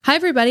Hi,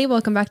 everybody.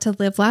 Welcome back to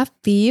Live, Laugh,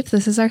 Beef.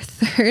 This is our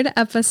third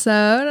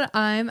episode.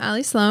 I'm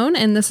Allie Sloan,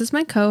 and this is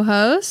my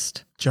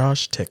co-host,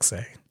 Josh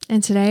Tixay.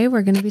 And today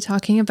we're going to be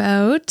talking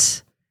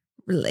about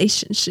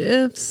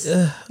relationships.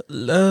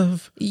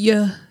 Love.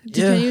 Yeah.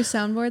 Can you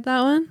soundboard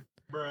that one?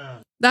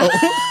 Bruh.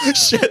 Oh,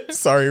 shit.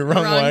 Sorry,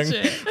 wrong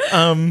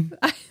one.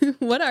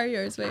 What are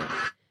yours, babe?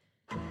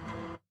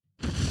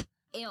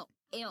 Ew,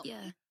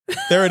 yeah.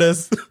 There it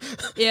is.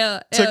 Yeah.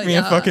 Took me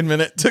a fucking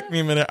minute.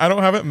 I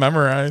don't have it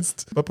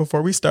memorized. But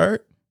before we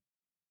start,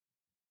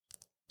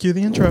 cue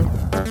the intro.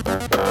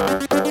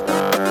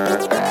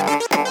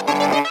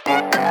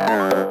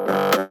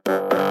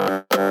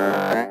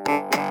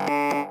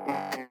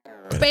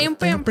 Bam,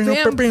 bam,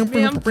 bam, bam,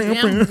 bam,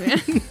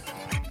 bam.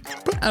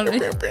 I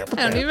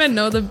don't even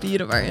know the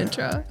beat of our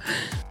intro.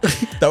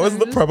 That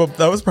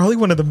was probably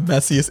one of the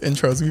messiest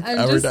intros we've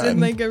ever done. In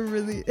like a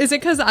really. Is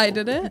it because I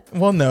did it?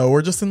 Well, no,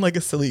 we're just in like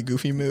a silly,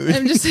 goofy mood.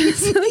 I'm just in a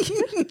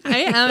silly. I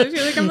am. I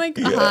feel like I'm like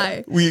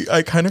high.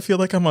 I kind of feel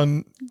like I'm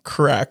on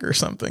crack or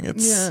something.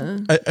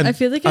 I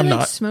feel like I'm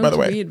not smoked by the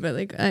way. weed, but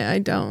like I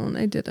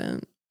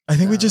didn't. I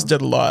think we just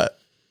did a lot.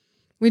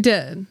 We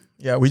did.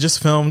 Yeah, we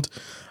just filmed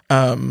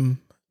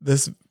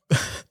this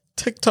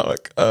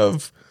TikTok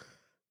of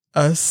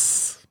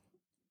us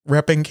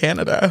repping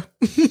Canada.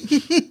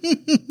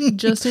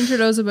 Justin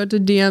Trudeau's about to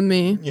DM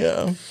me.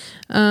 Yeah.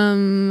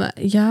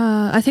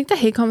 Yeah. I think the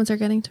hate comments are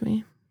getting to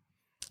me.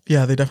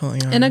 Yeah, they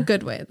definitely are. In a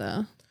good way,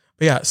 though.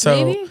 But yeah,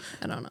 so maybe?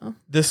 I don't know.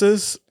 This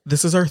is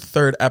our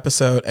third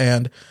episode,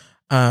 and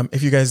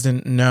if you guys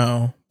didn't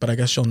know, but I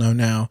guess you'll know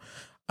now,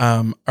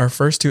 our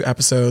first two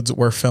episodes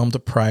were filmed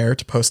prior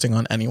to posting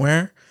on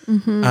Anywhere,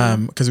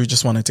 because we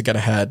just wanted to get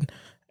ahead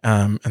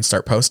and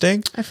start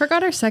posting. I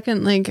forgot our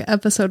second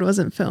episode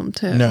wasn't filmed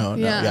too. No,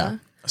 yeah.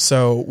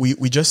 So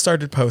we just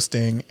started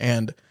posting,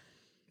 and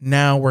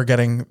now we're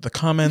getting the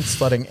comments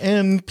flooding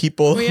in.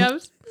 People, we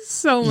have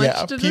so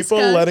much to people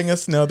discuss. letting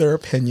us know their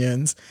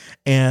opinions,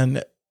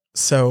 and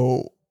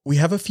so we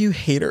have a few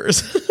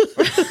haters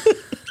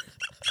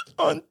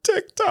on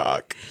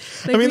TikTok.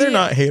 I mean, they're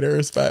not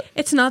haters, but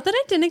it's not that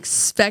I didn't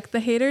expect the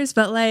haters,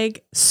 but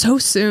so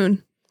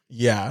soon.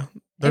 Yeah,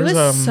 it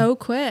was so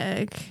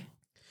quick.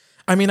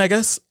 I mean, I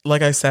guess,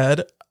 like I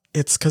said,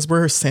 it's because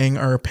we're saying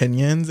our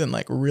opinions in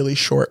really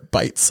short,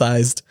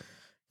 bite-sized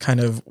kind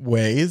of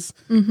ways.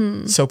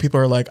 So people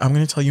are like, I'm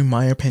going to tell you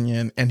my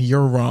opinion and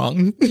you're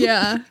wrong.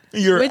 Yeah.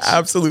 You're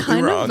absolutely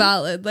kind wrong. Of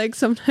valid.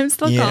 Sometimes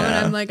they'll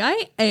comment, I'm like,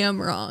 I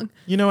am wrong.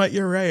 You know what?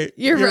 You're right.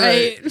 You're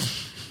right.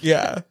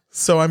 Yeah.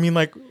 So, I mean,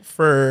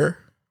 for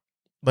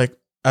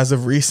as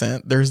of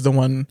recent, there's the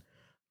one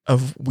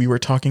we were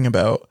talking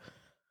about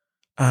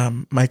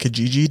my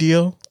Kijiji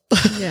deal.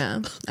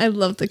 Yeah, I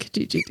love the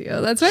Kijiji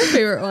deal. That's my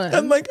favorite one.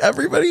 And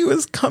everybody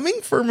was coming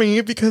for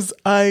me because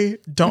I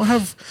don't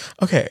have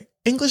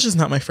English is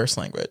not my first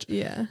language.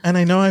 Yeah. And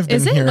I know I've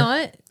been here. Is it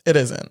not? It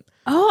isn't.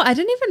 Oh, I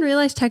didn't even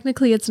realize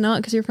technically it's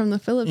not because you're from the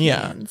Philippines.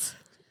 Yeah.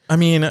 I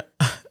mean,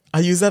 I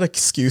use that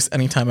excuse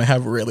anytime I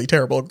have really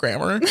terrible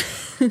grammar.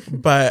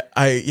 But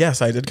I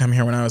did come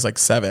here when I was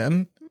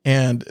 7,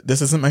 and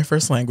this isn't my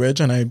first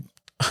language, and I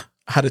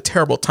had a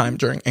terrible time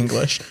during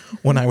English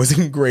when I was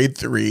in grade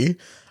 3.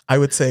 I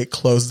would say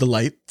close the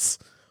lights.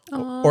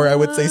 Aww, or I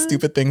would say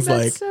stupid things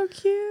that's so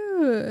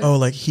cute.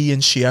 Oh, he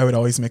and she, I would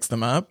always mix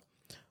them up.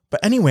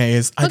 But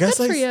anyways, I guess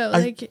good for you.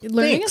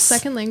 Learning a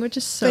second language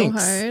is so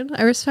hard.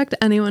 I respect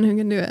anyone who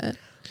can do it.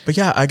 But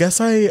yeah, I guess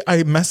I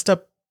messed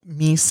up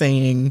me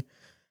saying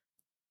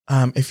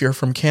if you're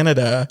from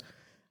Canada,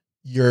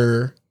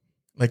 you're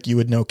you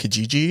would know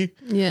Kijiji.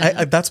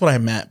 Yeah. That's what I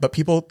meant. But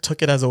people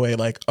took it as a way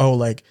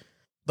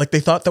they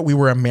thought that we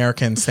were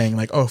Americans saying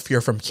if you're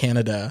from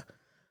Canada,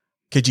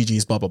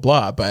 Kijiji's blah, blah,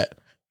 blah. But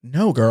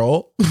no,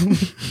 girl.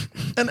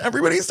 And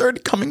everybody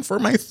started coming for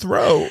my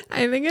throat.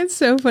 I think it's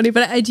so funny.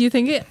 But I do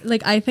think it,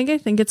 I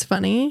think it's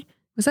funny.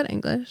 Was that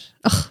English?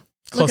 Oh,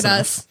 look at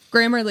us.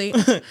 Grammarly.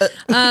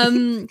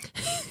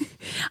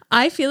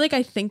 I feel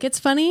I think it's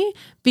funny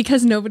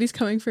because nobody's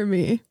coming for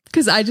me.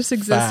 Because I just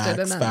existed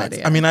in that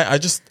video. I mean, I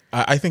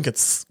think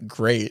it's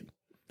great.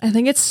 I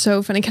think it's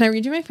so funny. Can I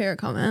read you my favorite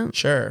comment?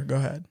 Sure, go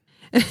ahead.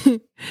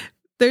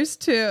 There's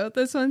two.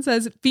 This one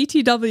says,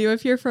 BTW,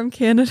 if you're from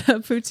Canada,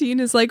 poutine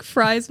is like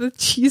fries with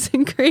cheese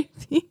and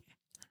gravy.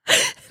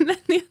 And then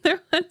the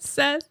other one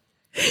says,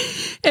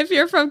 if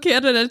you're from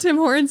Canada, Tim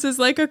Hortons is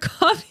like a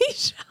coffee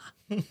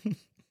shop.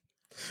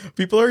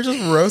 People are just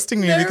roasting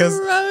me because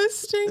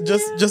roasting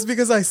just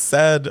because I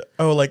said,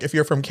 if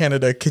you're from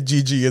Canada,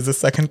 Kijiji is a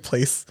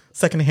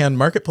secondhand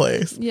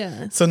marketplace.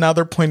 Yeah. So now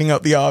they're pointing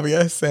out the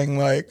obvious,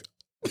 saying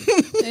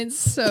it's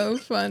so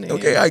funny.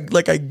 Okay, I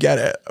get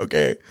it.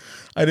 Okay.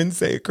 I didn't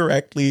say it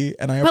correctly,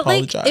 and I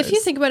apologize. If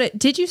you think about it,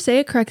 did you say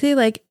it correctly?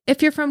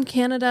 If you're from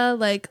Canada,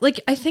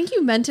 I think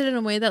you meant it in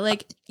a way that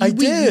I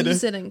did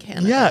use it in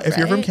Canada. Yeah, if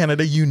you're from right?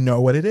 Canada, you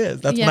know what it is.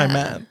 That's what I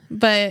meant.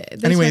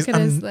 But anyways,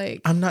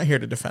 I'm not here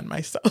to defend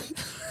myself.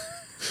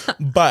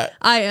 But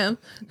I am.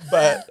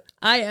 But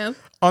I am.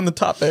 On the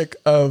topic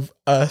of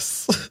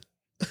us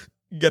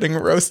getting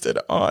roasted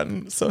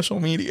on social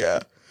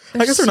media,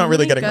 I guess we're not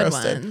really getting good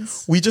roasted.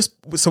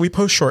 ones. We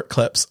post short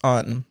clips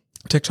on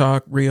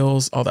TikTok,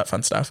 Reels, all that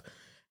fun stuff.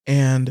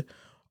 And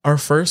our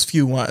first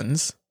few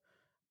ones,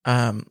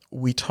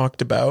 we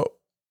talked about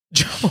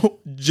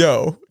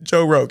Joe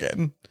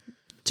Rogan,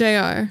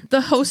 JR,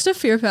 the host of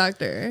Fear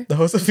Factor. the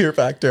host of Fear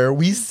Factor.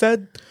 We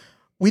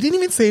didn't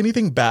even say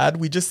anything bad.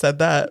 We just said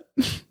that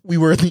we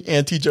were the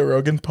anti Joe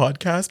Rogan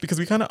podcast because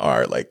we kind of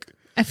are, like.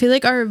 I feel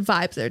like our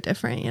vibes are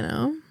different, you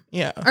know?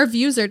 Yeah. Our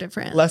views are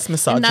different. Less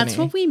misogyny. And that's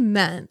what we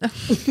meant.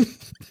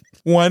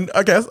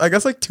 I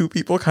guess like two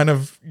people kind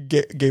of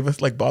gave us,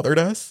 like, bothered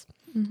us.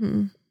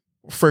 Mm-hmm.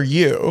 For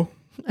you.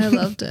 I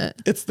loved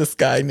it. It's this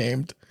guy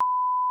named.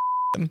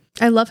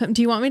 I love him.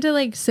 Do you want me to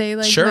like say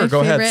like sure, my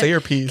go favorite? ahead, say your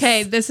piece.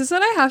 Okay, this is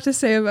what I have to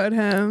say about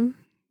him.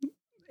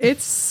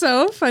 It's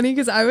so funny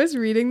because I was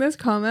reading this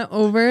comment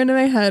over in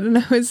my head and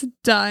I was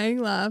dying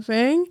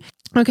laughing.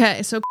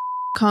 Okay, so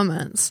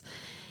comments.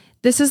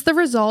 This is the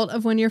result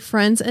of when your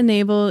friends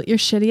enable your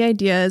shitty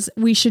ideas.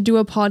 We should do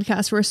a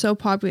podcast. We're so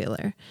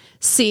popular.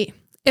 See,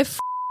 if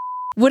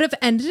would have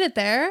ended it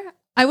there,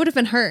 I would have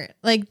been hurt.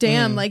 Like,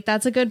 damn, like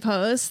that's a good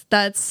post.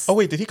 That's Oh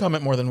wait, did he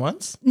comment more than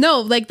once? no,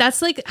 like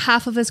that's like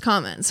half of his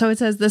comment. So it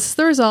says, this is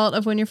the result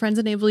of when your friends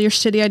enable your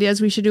shitty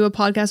ideas. We should do a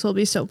podcast. We'll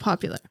be so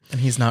popular. And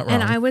he's not wrong.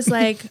 And I was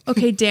like,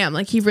 okay, damn,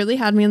 like he really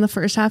had me in the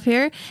first half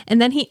here. And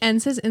then he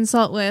ends his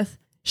insult with,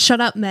 shut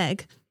up,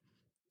 Meg.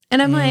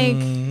 And I'm like,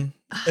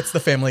 it's the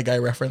Family Guy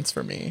reference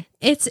for me.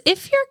 it's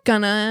if you're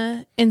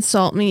gonna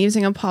insult me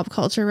using a pop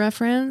culture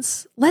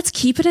reference, let's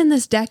keep it in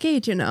this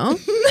decade, you know?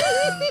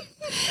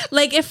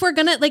 Like if we're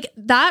gonna, like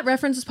that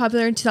reference was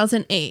popular in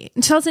 2008.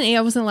 In 2008,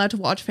 I wasn't allowed to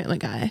watch Family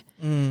Guy.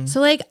 So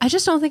like, I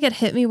just don't think it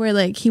hit me where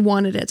like he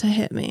wanted it to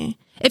hit me.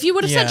 If you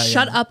would have said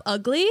shut up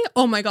ugly,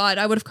 oh my God,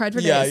 I would have cried for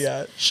days.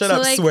 Yeah. Shut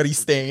up, like, sweaty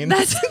stain.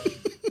 That's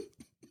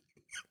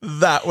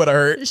that would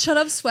hurt. shut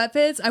up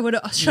sweatpants. I would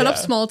have shut up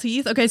small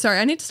teeth. Okay, sorry,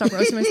 I need to stop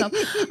roasting myself.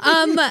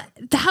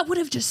 That would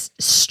have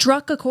just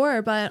struck a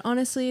chord, but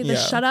honestly, the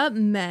shut up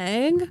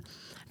Meg,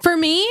 for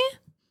me,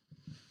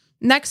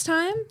 next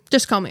time,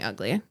 just call me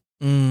ugly.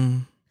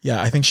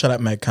 Yeah, I think shut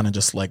up Meg kind of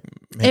just like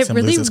makes him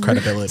lose his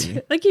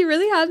credibility. Like he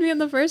really had me in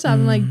the first half.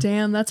 I'm like,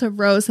 damn, that's a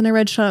roast. And I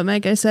read shut up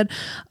Meg. I said,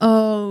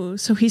 oh,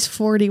 so he's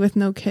 40 with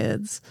no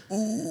kids.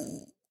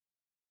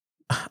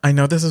 I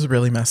know this is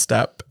really messed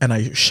up and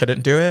I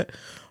shouldn't do it,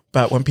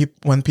 but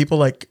when people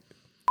like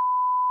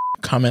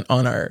comment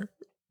on our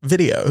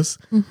videos,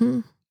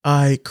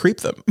 I creep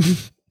them.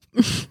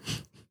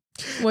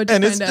 What'd you and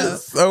find it's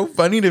just so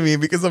funny to me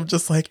because I'm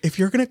just like, if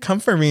you're gonna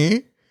come for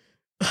me,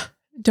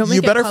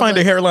 you better find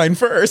a hairline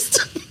first.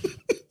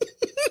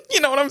 You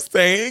know what I'm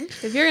saying?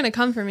 If you're gonna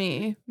come for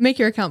me, make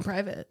your account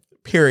private.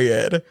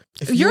 Period.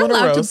 If you're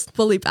allowed roast, to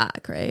bully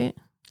back, right?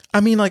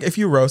 I mean, like if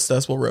you roast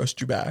us, we'll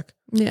roast you back.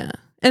 Yeah,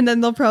 and then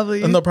they'll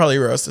probably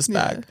roast us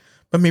back.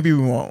 But maybe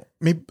we won't.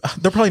 Maybe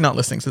they're probably not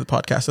listening to the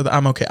podcast, so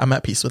I'm okay. I'm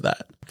at peace with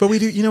that. But we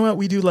do, you know what?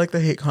 We do like the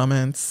hate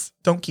comments.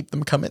 Don't keep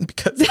them coming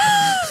because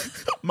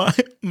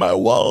my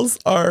walls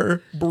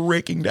are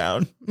breaking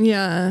down.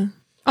 Yeah.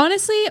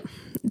 Honestly,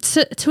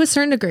 to a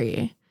certain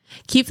degree,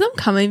 keep them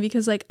coming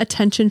because like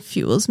attention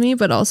fuels me,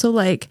 but also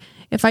like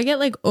if I get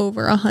like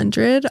over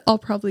 100, I'll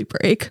probably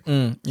break.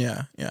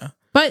 Yeah.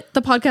 But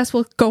the podcast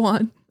will go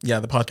on. Yeah,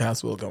 the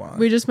podcast will go on.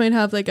 We just might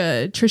have like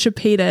a Trisha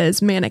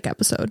Paytas manic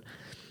episode.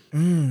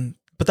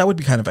 But that would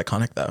be kind of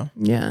iconic though.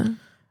 Yeah.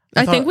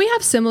 I think we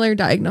have similar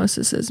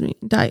diagnoses as me.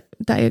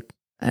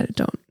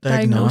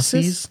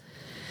 Diagnoses?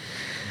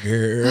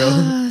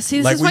 Girl.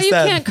 See, this is why you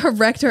can't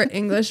correct our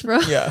English, bro.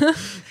 Yeah.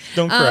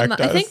 Don't correct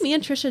us. I think me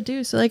and Trisha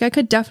do. So like I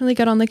could definitely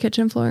get on the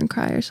kitchen floor and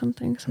cry or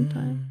something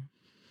sometime.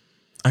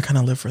 I kind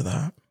of live for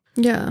that.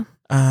 Yeah.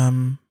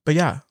 But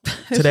yeah,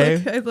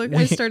 today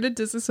I started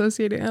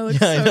disassociating. I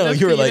look I know.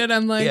 defeated. You were like,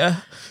 I'm like,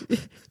 yeah.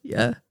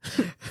 Yeah.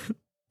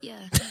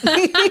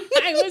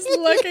 I was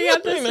looking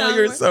at the I know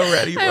you're so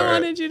ready for it. I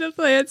wanted you to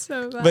play it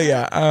so bad. But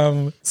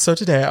yeah, so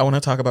today I want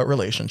to talk about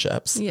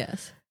relationships.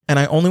 Yes. And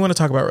I only want to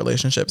talk about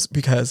relationships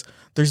because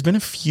there's been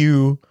a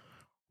few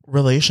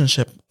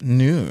relationship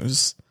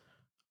news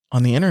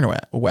on the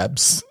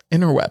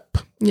interweb.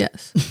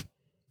 Yes.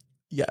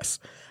 Yes.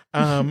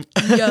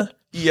 Yeah.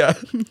 Yeah.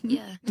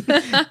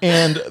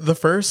 And the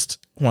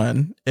first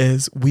one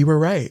is we were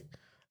right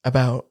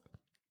about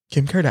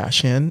Kim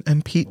Kardashian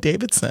and Pete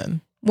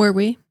Davidson. Were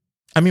we?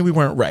 I mean, we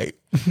weren't right.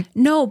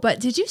 No, but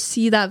did you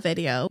see that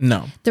video?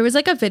 No. There was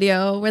like a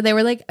video where they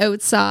were like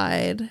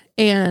outside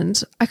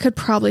and I could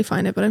probably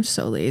find it, but I'm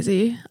so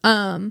lazy.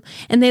 And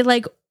they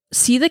like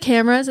see the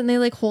cameras and they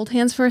like hold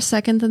hands for a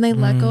second, then they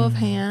let go of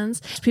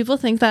hands. People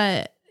think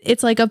that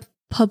it's like a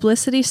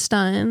publicity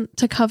stunt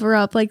to cover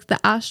up like the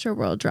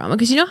Astroworld drama.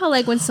 Because you know how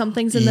like when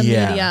something's in the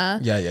media.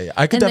 Yeah.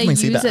 I could definitely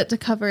see that. And they use it to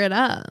cover it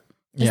up.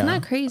 Isn't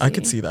that crazy? I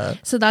could see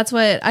that. So that's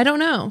what, I don't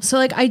know. So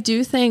like I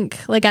do think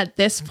like at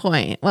this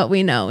point, what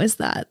we know is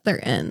that they're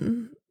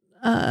in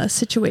a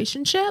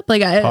situationship.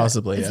 Like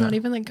possibly, it's not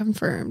even like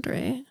confirmed,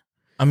 right?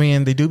 I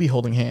mean, they do be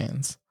holding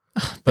hands.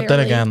 But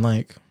then again,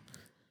 like.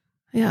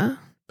 Yeah.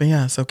 But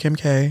yeah, so Kim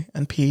K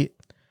and Pete,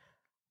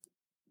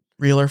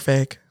 real or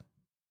fake?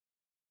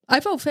 I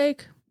vote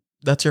fake.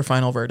 That's your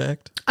final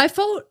verdict? I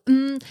vote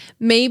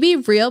maybe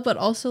real, but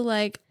also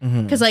like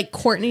because like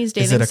Courtney's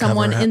dating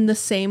someone in the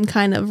same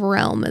kind of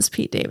realm as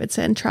Pete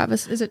Davidson.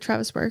 Is it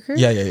Travis Barker?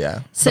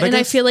 Yeah. So, and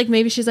I feel like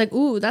maybe she's like,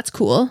 ooh, that's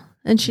cool.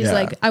 And she's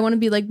like, I want to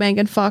be like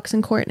Megan Fox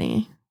and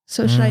Courtney.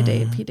 So should I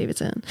date Pete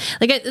Davidson?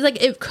 Like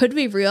it could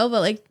be real,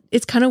 but like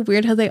it's kind of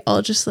weird how they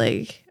all just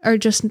like are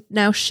just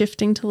now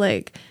shifting to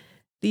like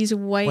these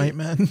white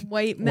men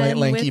White,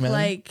 with men.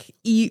 like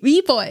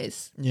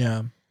e-boys.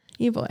 Yeah.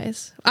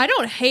 E-boys. I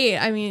don't hate.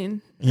 I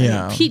mean,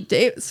 Pete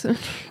Davidson.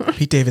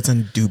 Pete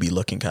Davidson do be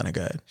looking kind of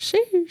good.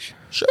 Sheesh.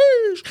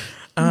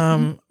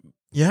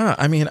 Yeah.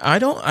 I mean,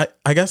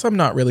 I guess I'm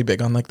not really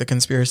big on like the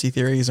conspiracy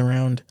theories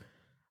around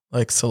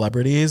like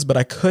celebrities, but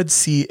I could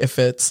see if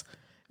it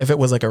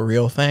was like a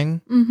real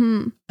thing,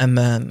 and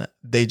then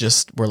they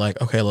just were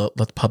like, okay,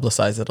 let's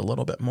publicize it a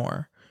little bit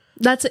more.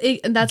 That's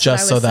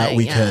just so that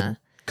we could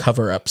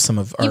cover up some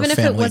of our even if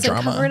it wasn't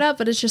drama. Covered up,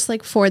 but it's just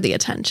like for the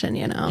attention,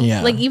 you know.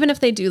 Yeah. Like even if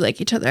they do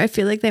like each other, I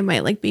feel like they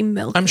might like be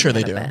milking. I'm sure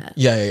they do.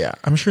 Yeah.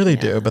 I'm sure they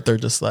do, but they're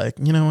just like,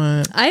 you know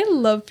what? I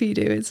love Pete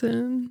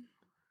Davidson.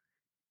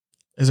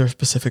 Is there a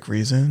specific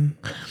reason?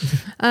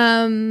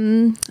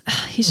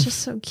 He's just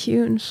so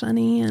cute and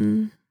funny,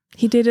 and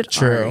he dated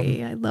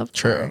Ari. I love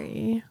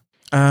Ari.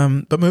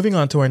 But moving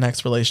on to our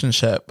next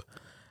relationship,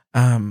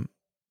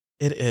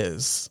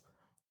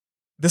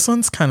 this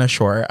one's kind of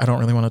short. I don't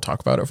really want to talk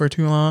about it for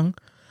too long,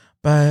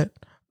 but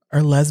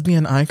our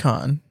lesbian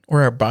icon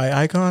or our bi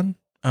icon,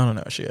 I don't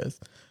know what she is.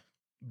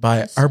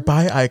 Our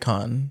bi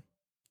icon,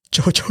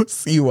 JoJo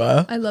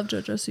Siwa. I love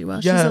JoJo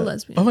Siwa. Yeah. She's a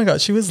lesbian. Oh my god,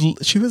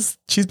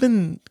 she's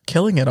been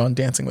killing it on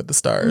Dancing with the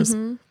Stars.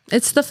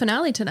 It's the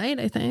finale tonight,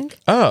 I think.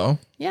 Oh.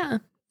 Yeah.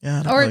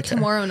 Yeah, or really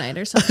tomorrow night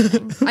or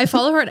something. I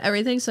follow her at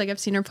everything, so like I've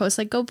seen her post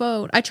like go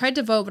vote. I tried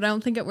to vote, but I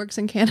don't think it works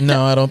in Canada.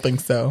 No, I don't think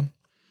so.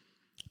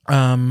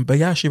 But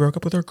yeah, she broke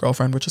up with her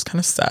girlfriend, which is kind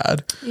of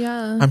sad.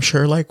 Yeah. I'm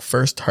sure like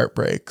first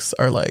heartbreaks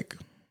are like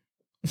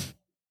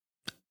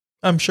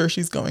I'm sure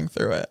she's going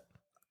through it.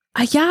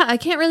 Yeah, I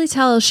can't really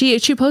tell. She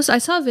posted, I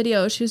saw a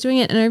video. She was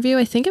doing an interview.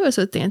 I think it was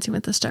with Dancing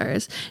with the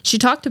Stars. She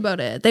talked about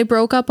it. They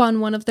broke up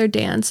on one of their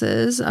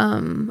dances,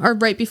 or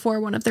right before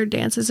one of their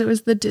dances. It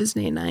was the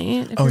Disney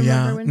night. Oh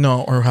yeah,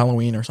 or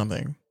Halloween or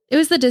something. It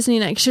was the Disney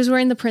night. She was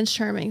wearing the Prince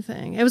Charming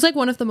thing. It was like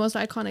one of the most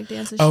iconic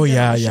dances. Oh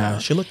yeah.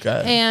 She looked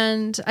good.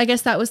 And I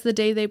guess that was the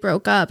day they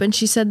broke up. And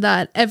she said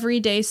that every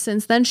day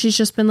since then, she's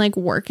just been like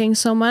working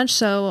so much.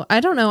 So I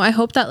don't know. I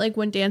hope that like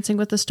when Dancing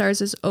with the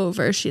Stars is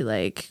over, she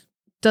like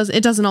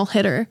doesn't all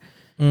hit her.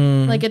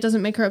 Like it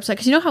doesn't make her upset.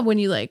 Because you know how when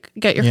you like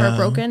get your heart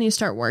broken, you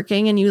start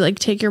working and you like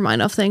take your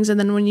mind off things. And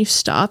then when you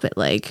stop, it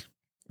like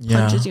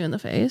punches you in the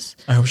face.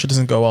 I hope she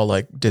doesn't go all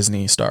like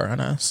Disney star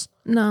on us.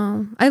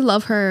 No, I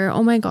love her.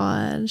 Oh my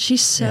god,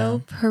 she's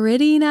so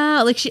pretty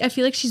now. Like I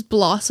feel like she's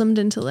blossomed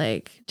into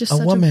like just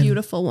such a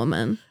beautiful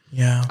woman.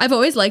 Yeah, I've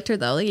always liked her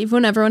though. Like even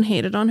when everyone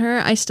hated on her,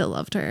 I still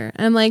loved her.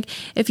 And I'm like,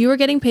 if you were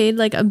getting paid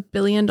like $1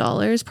 billion,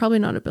 probably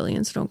not $1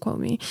 billion, so don't quote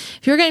me.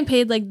 If you were getting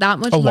paid like that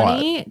much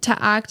money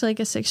to act like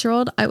a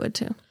 6-year-old, I would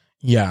too.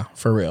 Yeah,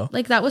 for real.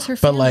 Like that was her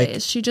fan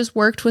base. She just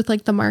worked with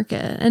like the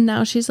market, and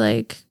now she's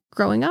like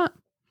growing up.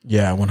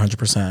 Yeah,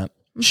 100%.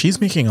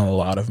 She's making a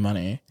lot of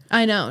money.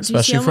 I know.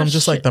 Especially from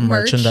just like the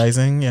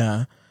merchandising.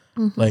 Yeah.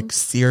 Like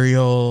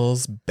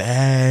cereals,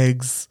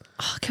 bags.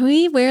 Oh, can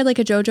we wear like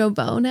a JoJo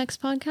bow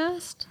next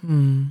podcast?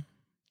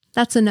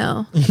 That's a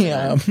no.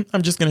 Yeah.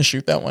 I'm just going to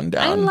shoot that one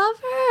down. I love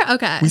her.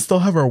 Okay. We still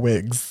have our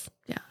wigs.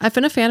 Yeah. I've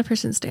been a fan of her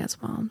since Dance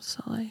Moms.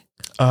 So like.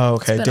 Oh,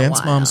 okay.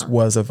 Dance Moms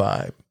was a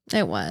vibe.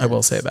 It was. I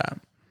will say that.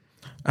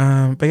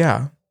 But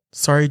yeah.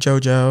 Sorry,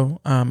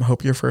 JoJo.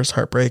 Hope your first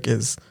heartbreak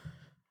is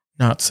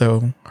not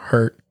so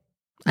hurt.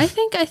 I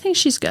think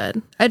she's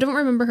good. I don't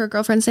remember her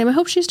girlfriend's name. I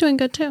hope she's doing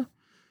good too.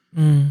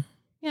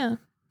 Yeah.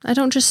 I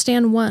don't just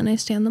stand one. I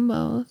stand them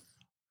both.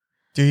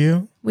 Do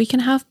you? We can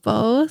have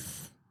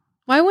both.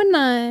 Why wouldn't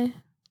I?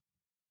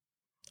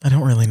 I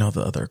don't really know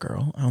the other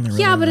girl. I only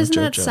really know but isn't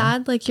JoJo. That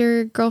sad? Like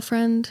your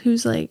girlfriend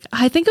who's like,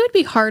 I think it would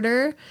be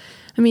harder.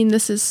 I mean,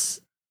 this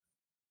is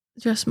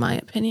just my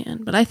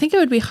opinion, but I think it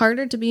would be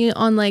harder to be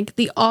on like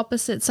the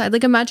opposite side.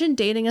 Like imagine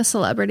dating a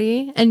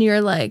celebrity and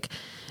you're like,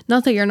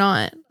 not that you're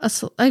not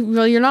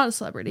you're not a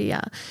celebrity.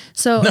 Yeah.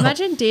 So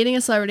imagine dating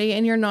a celebrity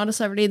and you're not a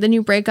celebrity. Then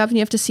you break up and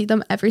you have to see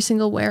them every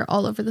single where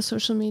all over the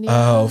social media.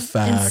 Oh,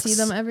 facts. And see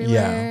them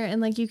everywhere. And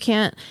like, you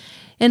can't,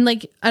 and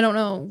like, I don't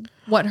know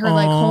what her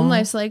like home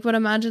life's like, but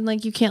imagine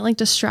like you can't like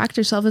distract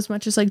yourself as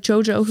much as like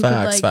JoJo who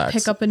could like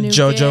pick up a new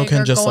JoJo gig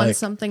can or just go on like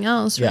something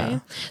else.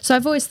 Right. So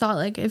I've always thought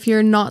like if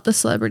you're not the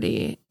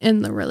celebrity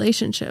in the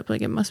relationship,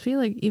 like it must be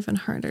like even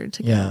harder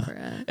to get over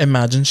it.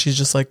 Imagine she's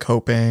just like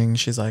coping.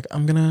 She's like,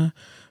 I'm going to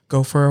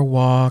go for a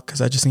walk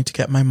because I just need to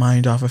get my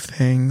mind off of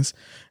things.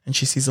 And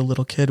she sees a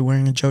little kid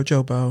wearing a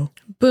JoJo bow.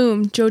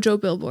 Boom, JoJo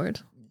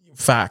billboard.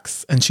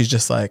 Facts. And she's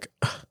just like,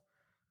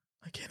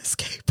 I can't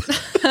escape.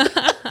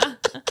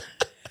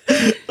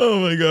 Oh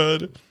my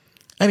God.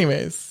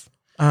 Anyways,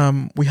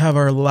 we have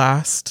our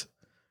last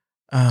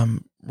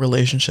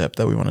relationship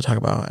that we want to talk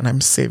about, and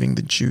I'm saving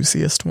the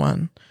juiciest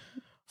one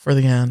for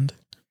the end.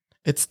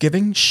 It's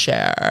giving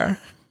Cher.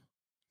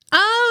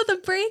 Oh, the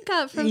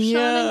breakup from Sean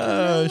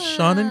and Camila.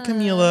 Sean and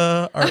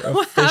Camila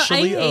are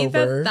officially I hate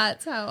over.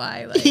 That's how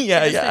I like.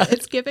 Yeah.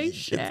 It's giving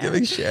Cher. It's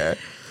giving Cher.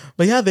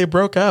 But yeah, they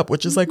broke up,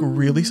 which is like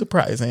really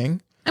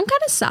surprising. I'm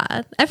kind of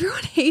sad.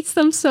 Everyone hates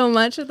them so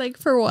much. Like,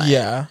 for what?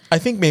 Yeah, I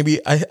think maybe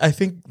I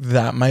think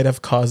that might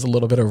have caused a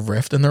little bit of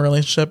rift in the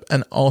relationship,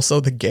 and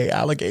also the gay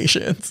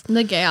allegations.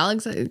 The gay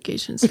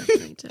allegations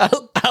definitely too.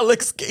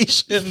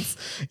 Allegations.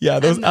 Yeah,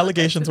 those I'm not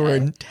allegations there were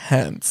today.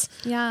 intense.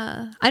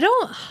 Yeah, I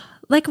don't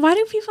like. Why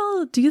do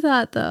people do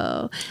that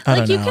though? I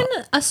Like, don't you know.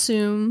 can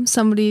assume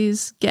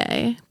somebody's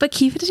gay, but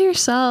keep it to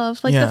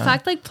yourself. Like, Yeah. the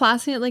fact, like,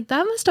 blasting it, like,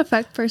 that must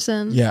affect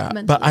person. Yeah,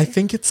 mentally. but I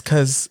think it's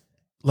because,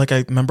 like,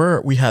 I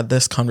remember we had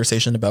this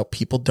conversation about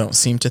people don't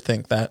seem to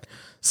think that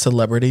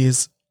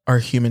celebrities are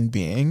human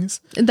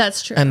beings,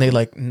 that's true. and they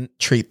like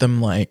treat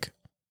them like,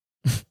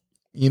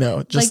 you know,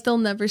 like, just they'll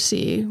never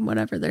see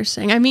whatever they're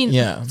saying. I mean,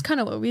 Yeah. it's kind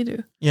of what we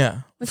do.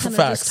 yeah, We for kinda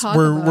just facts. talk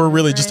We're about it,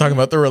 really just talking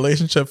right? about the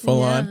relationship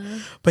full on. Yeah.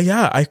 But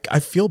yeah, I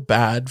feel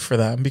bad for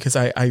them because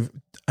I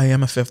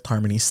am a Fifth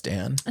Harmony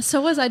stan.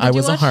 So was I. Did I you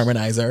was a watch,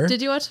 harmonizer.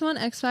 Did you watch them on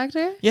X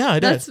Factor? Yeah, I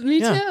did. That's me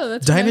Yeah. too.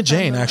 That's when I Dinah found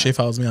Jane them. actually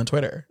follows me on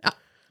Twitter.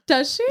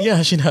 Does she?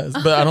 Yeah, she does,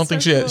 but I don't that's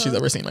think so she's cool.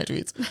 ever seen my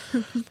tweets.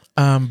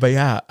 But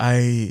yeah,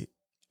 I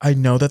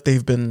know that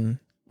they've been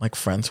like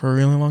friends for a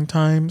really long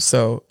time,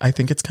 so I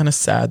think it's kind of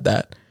sad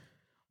that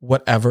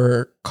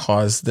whatever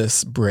caused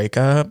this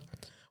breakup,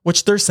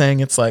 which they're saying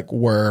it's like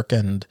work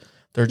and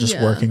they're just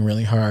Yeah. working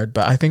really hard,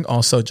 but I think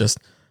also just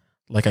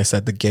like I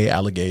said, the gay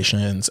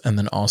allegations, and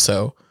then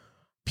also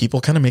people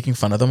kind of making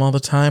fun of them all the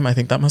time. I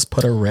think that must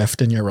put a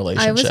rift in your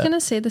relationship. I was gonna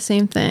say the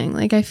same thing.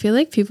 Like, I feel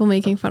like people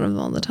making fun of them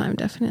all the time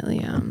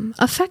definitely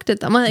affected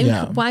them. Like,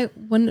 Yeah. why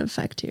wouldn't it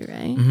affect you,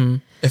 right? hmm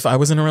If I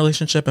was in a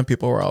relationship and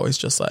people were always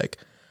just like,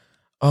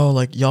 oh,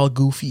 like y'all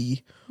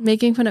goofy.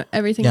 Making fun of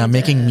everything. Yeah, you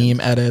making did. meme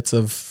edits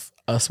of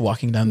us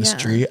walking down the Yeah.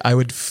 street, I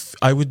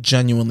would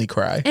genuinely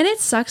cry. And it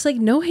sucks. Like,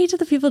 no hate to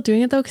the people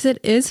doing it though, because it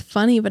is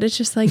funny. But it's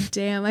just like,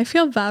 damn, I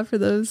feel bad for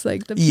those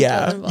like the people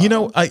Yeah, involved. you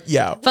know,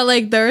 yeah, But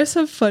like, there is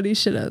some funny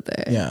shit out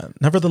there. yeah.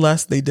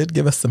 Nevertheless, they did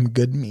give us some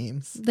good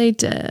memes. They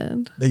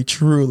did. They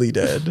truly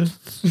did.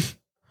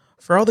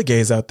 For all the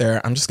gays out there,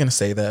 I'm just gonna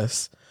say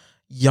this: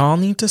 y'all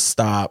need to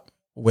stop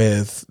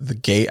with the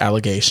gay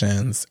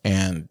allegations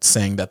and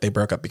saying that they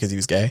broke up because he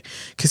was gay.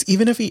 Because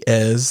even if he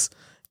is,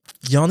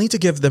 y'all need to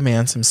give the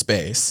man some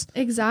space.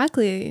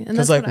 Exactly. And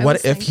Because that's like,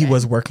 what if he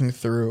was working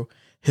through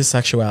his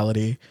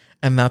sexuality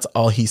and that's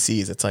all he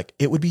sees? It's like,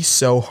 it would be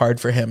so hard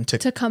for him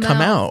to come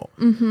out.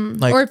 Mm-hmm.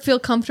 Like, or feel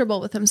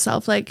comfortable with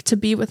himself, like to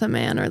be with a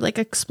man or like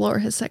explore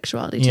his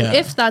sexuality too. Yeah.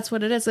 If that's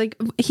what it is. Like,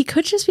 he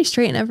could just be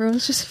straight and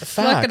everyone's just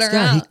fucking facts.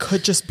 around. Yeah, he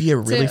could just be a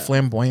really Too.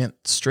 flamboyant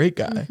straight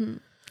guy. Mm-hmm.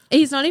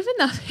 He's not even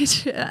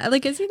that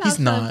like, is he not He's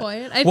not.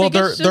 flamboyant? I Well, think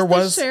it's just there the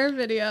was- share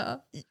video.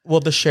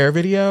 Well, the Cher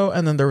video,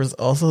 and then there was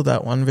also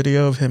that one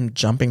video of him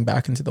jumping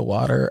back into the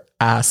water,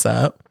 ass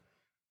up.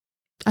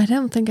 I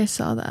don't think I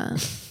saw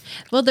that.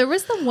 Well, there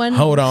was the one.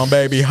 Hold on,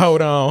 baby.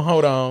 Hold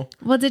on.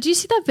 Well, did you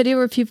see that video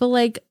where people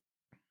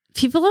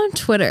on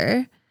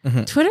Twitter?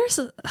 Mhm.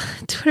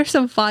 Twitter's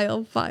a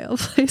vile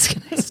place.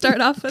 Can I start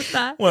off with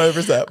that?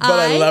 100%. But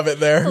I love it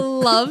there.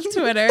 Love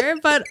Twitter,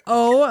 but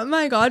oh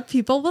my god,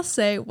 people will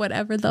say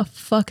whatever the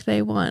fuck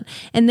they want,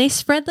 and they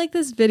spread like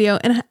this video,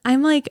 and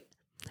I'm like,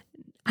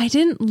 I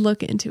didn't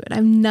look into it.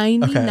 I'm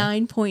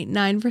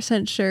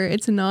 99.9% sure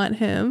it's not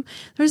him.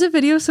 There's a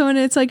video of someone,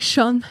 it's like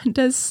Shawn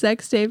Mendes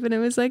sex tape, and it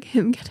was like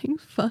him getting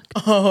fucked.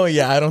 Oh,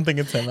 yeah. I don't think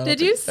it's him.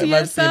 Did you see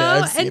I've it seen though?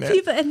 I've seen And it.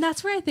 people, and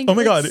that's where I think Oh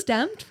my it God.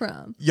 stemmed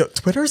from. Yo,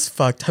 Twitter's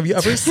fucked. Have you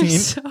ever seen?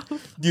 So-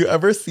 Do you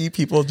ever see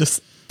people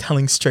just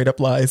telling straight up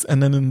lies,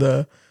 and then in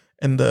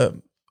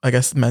the I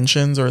guess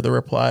mentions or the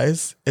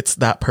replies, it's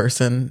that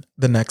person.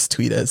 The next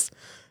tweet is,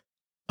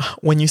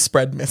 when you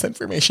spread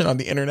misinformation on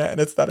the internet,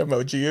 and it's that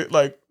emoji.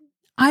 Like,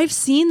 I've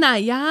seen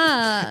that,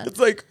 yeah. it's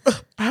like,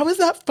 how is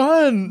that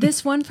fun?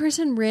 This one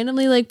person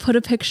randomly like put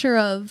a picture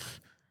of,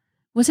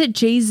 was it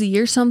Jay-Z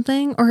or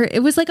something? Or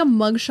it was like a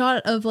mugshot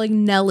of like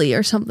Nelly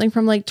or something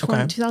from like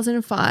Okay.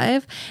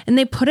 2005. And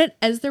they put it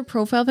as their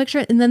profile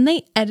picture. And then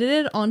they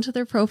edited onto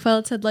their profile.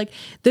 It said like,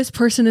 this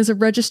person is a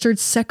registered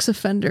sex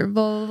offender,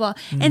 blah, blah, blah.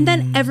 And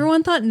then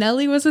everyone thought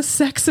Nelly was a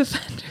sex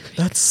offender.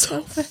 That's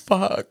so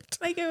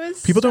fucked. Like, it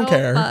was People don't so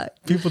care.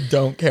 fucked. People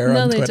don't care No,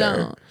 on they Twitter.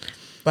 don't.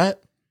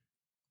 But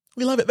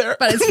we love it there.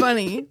 But it's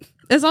funny.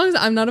 As long as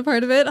I'm not a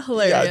part of it,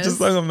 hilarious. Yeah, just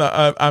like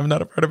I'm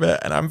not a part of it,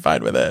 and I'm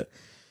fine with it.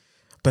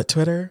 But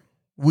Twitter,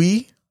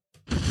 we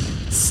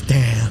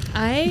stand.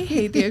 I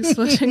hate the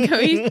explosion. Can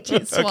we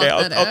swap Okay,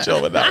 that I'll out?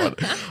 chill with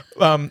that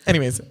one.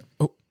 Anyways,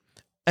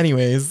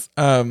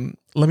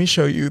 let me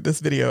show you this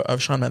video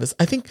of Shawn Mendes.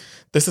 I think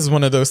this is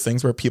one of those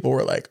things where people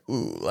were like,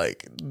 "Ooh,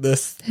 like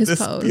this His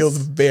pose. feels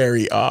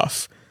very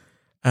off."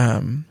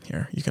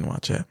 Here, you can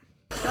watch it.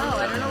 So,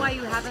 I don't know why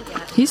you haven't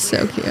yet. He's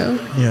so cute.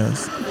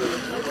 Yes.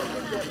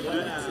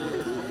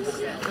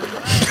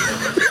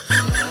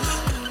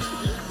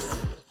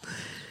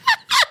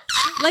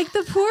 Like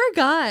the poor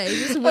guy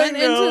just went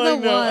into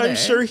the water. I'm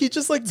sure he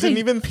just like didn't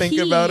even think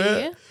about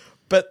it.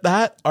 But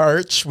that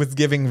arch was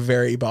giving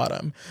very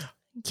bottom.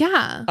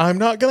 Yeah. I'm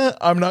not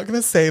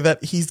gonna say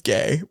that he's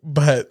gay,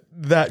 but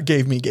that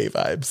gave me gay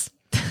vibes.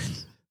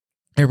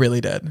 It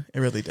really did. It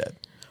really did.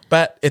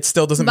 But it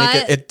still doesn't make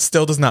it. It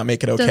still does not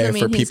make it okay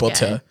for people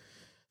to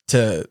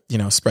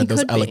spread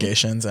those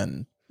allegations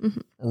and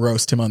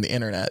roast him on the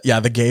internet. Yeah,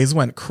 the gays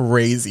went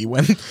crazy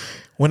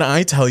when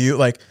I tell you,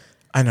 like,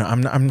 I know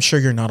I'm sure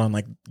you're not on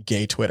like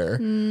gay Twitter.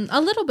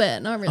 A little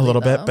bit, not really. A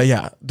little bit, but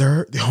yeah,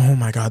 oh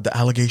my God, the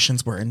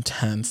allegations were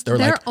intense. They're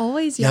like,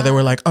 always they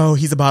were like, oh,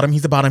 he's a bottom,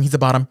 he's a bottom, he's a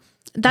bottom.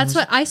 That's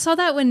what I saw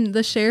that when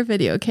the Cher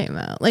video came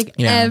out. Like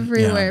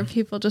everywhere,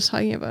 people just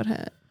talking about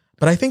it.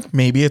 But I think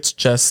maybe it's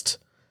just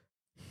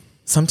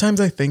sometimes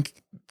I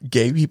think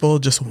gay people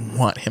just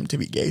want him to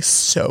be gay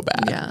so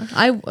bad. Yeah,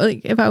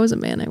 if I was a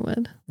man, I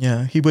would.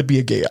 Yeah, he would be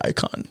a gay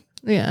icon.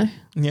 Yeah.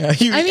 Yeah.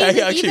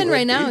 Even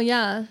right now,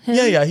 yeah.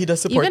 Yeah, he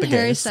does support the gays. Even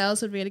Harry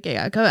Styles would be a gay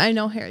icon. I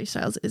know Harry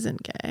Styles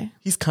isn't gay.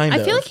 He's kind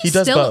of. I feel like he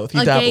does still both.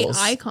 He dabbles.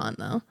 Gay icon,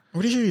 though. I'm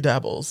pretty sure he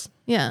dabbles.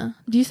 Yeah.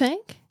 Do you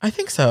think? I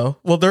think so.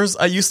 Well,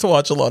 I used to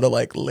watch a lot of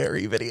like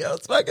Larry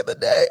videos back in the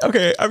day.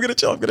 Okay, I'm gonna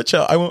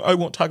chill. I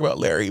won't talk about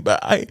Larry,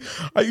 but I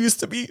used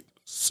to be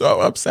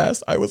so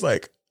obsessed. I was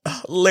like,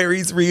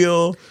 Larry's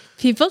real.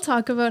 People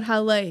talk about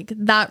how like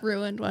that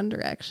ruined One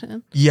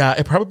Direction. Yeah,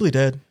 it probably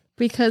did.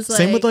 Because like,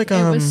 same with like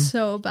it was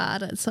so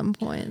bad at some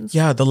points.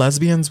 Yeah, the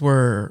lesbians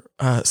were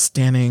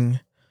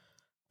standing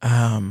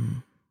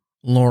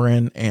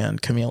Lauren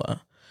and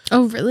Camila.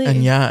 Oh, really?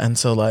 And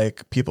so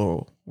like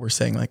people were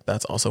saying like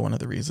that's also one of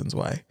the reasons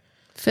why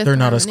they're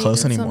not as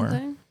close anymore.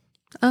 Something?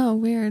 Oh,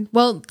 weird.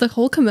 Well, the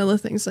whole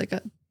Camila thing's like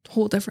a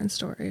whole different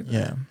story. But.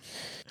 Yeah.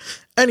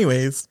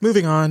 Anyways,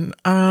 moving on.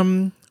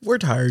 We're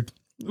tired.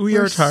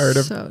 We're tired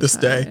of this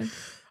day.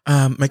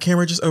 My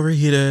camera just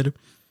overheated.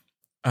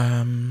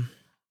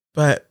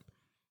 But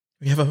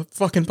we have a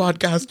fucking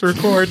podcast to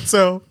record,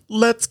 so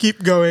let's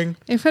keep going.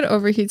 If it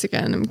overheats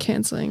again, I'm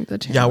canceling the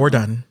channel. Yeah, we're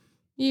done.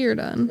 You're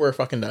done. We're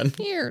fucking done.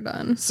 You're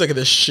done. Sick of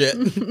this shit.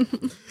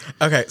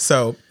 Okay,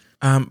 so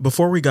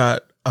before we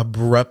got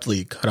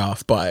abruptly cut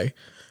off by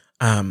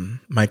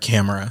my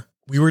camera,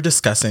 we were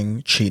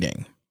discussing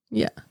cheating.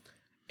 Yeah.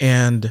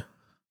 And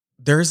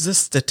there's this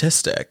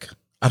statistic.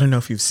 I don't know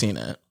if you've seen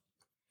it,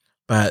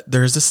 but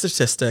there's a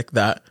statistic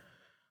that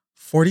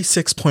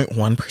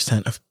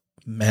 46.1% of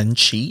men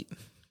cheat.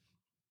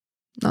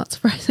 Not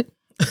surprising.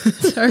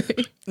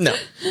 Sorry. No.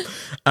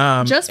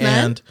 Just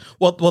men? And,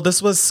 well,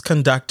 this was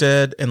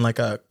conducted in like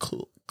a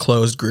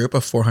closed group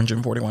of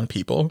 441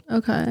 people.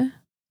 Okay.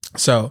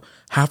 So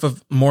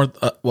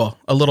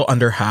a little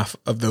under half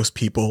of those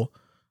people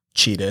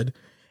cheated,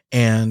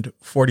 and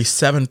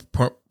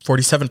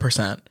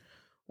 47%,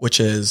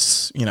 which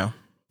is,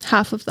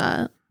 half of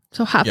that.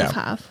 So half of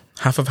half.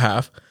 Half of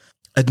half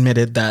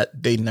admitted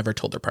that they never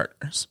told their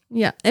partners.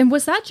 Yeah. And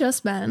was that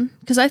just men?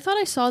 Because I thought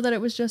I saw that it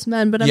was just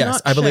men, but I'm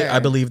not sure. I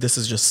believe this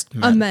is just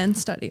men. A men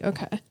study.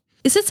 Okay.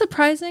 Is it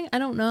surprising? I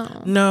don't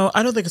know. No,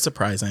 I don't think it's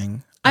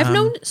surprising. I've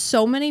known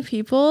so many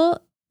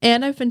people,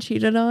 and I've been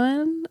cheated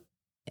on,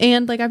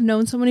 and like I've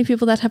known so many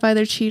people that have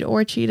either cheated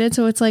or cheated.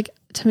 So it's like,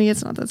 to me,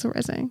 it's not that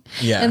surprising.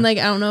 Yeah. And like,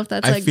 I don't know if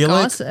that's I like feel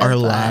gossip. Like our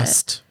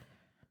last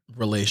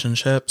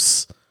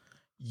relationships,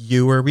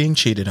 you were being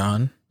cheated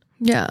on.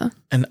 Yeah.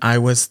 And I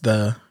was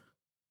the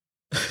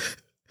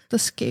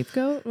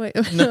scapegoat? Wait,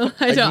 no,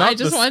 I don't. I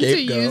just want to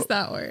scapegoat. Use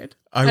that word.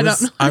 I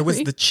was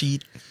the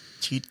cheatee.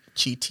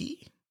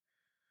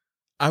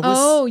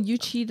 You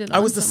cheated on I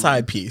was the someone.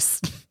 side piece.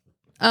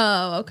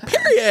 Oh, okay.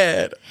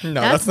 Period.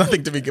 No, that's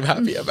nothing to be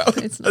happy about.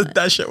 It's not.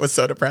 That shit was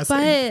so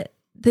depressing.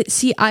 But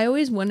see, I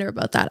always wonder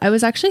about that. I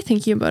was actually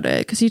thinking about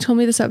it because you told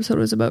me this episode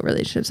was about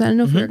relationships. I don't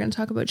know if we were going to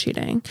talk about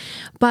cheating,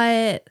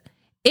 but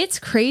it's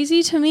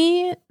crazy to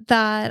me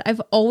that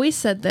I've always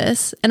said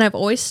this and I've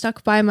always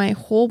stuck by my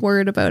whole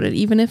word about it,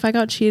 even if I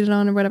got cheated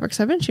on or whatever, because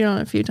I've been cheated on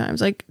a few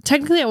times. Like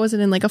technically I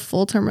wasn't in like a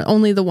full term,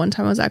 only the one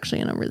time I was actually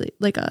in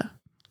a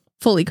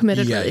fully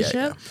committed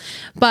relationship. Yeah.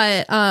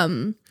 But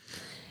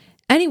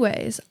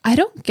anyways, I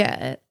don't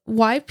get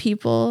why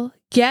people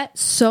get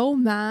so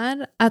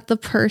mad at the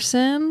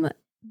person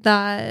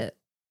that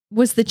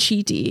was the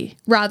cheatee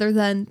rather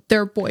than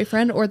their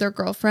boyfriend or their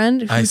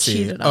girlfriend who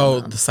cheated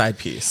on them. The side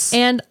piece.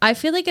 And I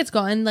feel like it's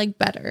gotten like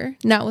better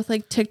now with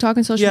like TikTok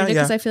and social media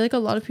because I feel like a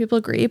lot of people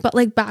agree. But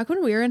like back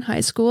when we were in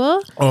high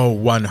school,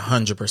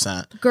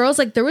 100%. Girls,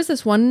 like there was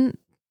this one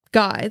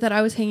guy that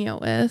I was hanging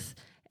out with,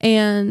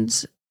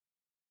 and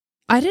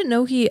I didn't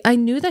know I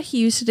knew that he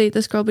used to date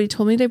this girl, but he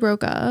told me they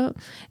broke up.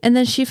 And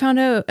then she found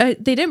out they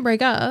didn't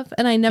break up,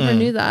 and I never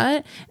knew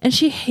that. And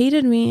she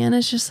hated me, and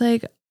it's just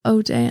like,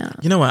 oh, damn.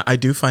 You know what? I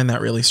do find that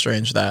really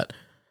strange that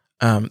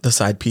the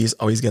side piece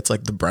always gets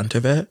like the brunt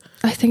of it.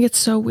 I think it's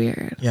so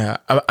weird. Yeah,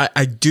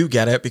 I do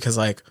get it because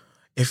like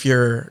if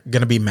you're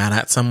going to be mad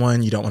at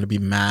someone, you don't want to be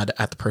mad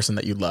at the person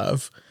that you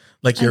love.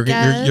 Like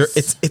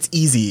it's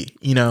easy,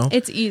 you know?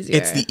 It's easier.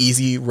 It's the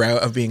easy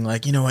route of being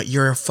like, you know what?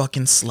 You're a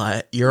fucking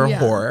slut. You're a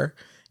whore.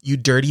 You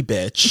dirty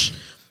bitch.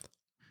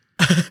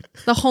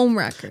 The home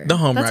wrecker. The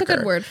home That's wrecker. a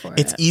good word for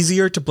It's it.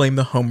 easier to blame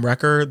the home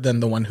wrecker than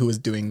the one who is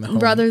doing the home.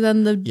 Rather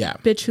than the Yeah.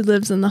 bitch who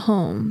lives in the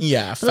home.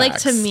 Yeah, But like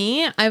to facts.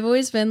 me, I've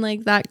always been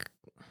like that.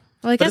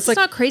 Well, I guess it's it's like-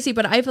 not crazy,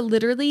 but I've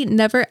literally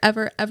never,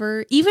 ever,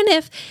 ever, even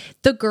if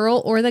the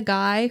girl or the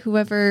guy,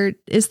 whoever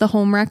is the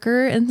home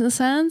wrecker in the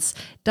sense,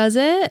 does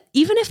it,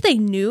 even if they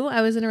knew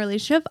I was in a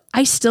relationship,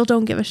 I still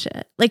don't give a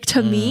shit. Like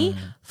to me,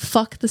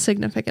 fuck the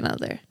significant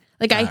other.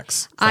 Like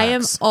Facts. I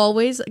am Facts.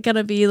 always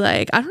gonna be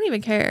like, I don't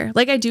even care.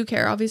 Like I do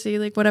care, obviously,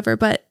 like whatever,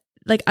 but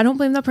like I don't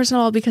blame that person at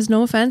all because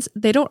no offense,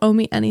 they don't owe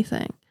me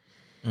anything.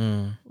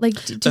 Like,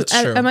 That's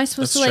true. am I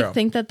supposed That's to like true.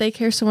 think that they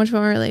care so much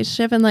about my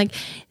relationship? And like,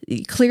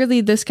 clearly,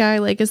 this guy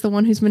like is the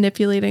one who's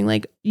manipulating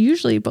like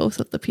usually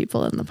both of the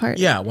people in the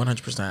party. Yeah,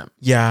 100%.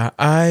 Yeah,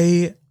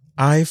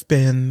 I've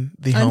been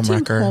the I'm home team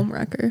wrecker. home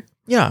wrecker.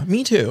 Yeah,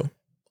 me too.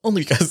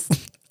 Only because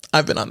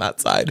I've been on that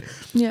side.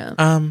 Yeah,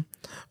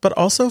 But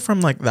also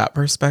from like that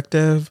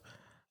perspective,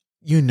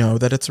 you know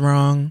that it's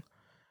wrong,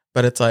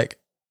 but it's like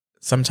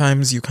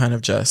sometimes you kind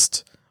of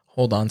just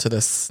hold on to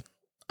this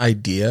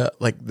idea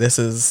like this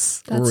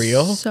is that's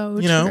real. So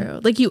you know? true.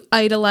 Like you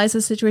idolize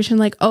the situation.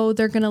 Like, oh,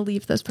 they're gonna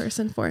leave this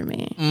person for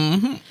me.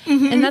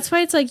 Mm-hmm. And that's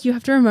why it's like you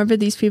have to remember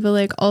these people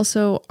like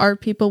also are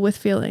people with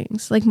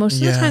feelings. Like most of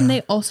the Yeah. time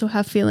they also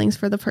have feelings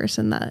for the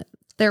person that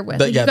they're with.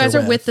 That- Like, yeah, you guys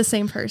they're are with with. the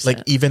same person.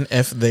 Like even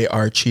if they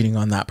are cheating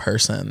on that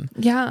person,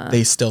 yeah.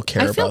 they still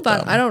care I feel about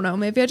bad. them. I don't know.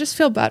 Maybe I just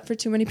feel bad for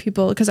too many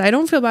people because I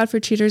don't feel bad for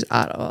cheaters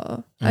at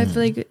all. I've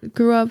like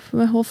grew up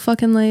my whole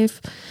fucking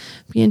life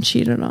being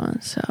cheated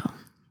on. So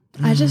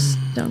I just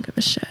don't give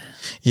a shit.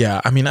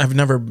 Yeah, I mean, I've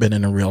never been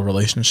in a real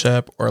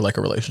relationship or like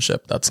a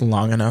relationship that's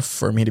long enough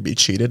for me to be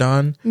cheated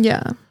on.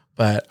 Yeah.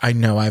 But I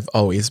know I've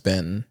always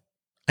been,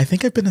 I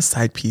think I've been a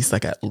side piece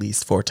like at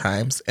least 4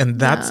 times. And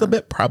that's Yeah. a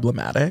bit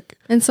problematic.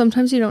 And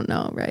sometimes you don't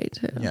know, right?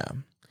 Too. Yeah.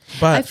 I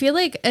But feel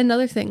like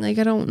another thing, like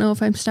I don't know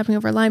if I'm stepping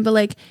over a line, but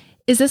like,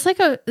 is this like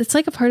it's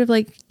like a part of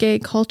like gay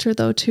culture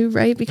though too,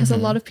 right? Because a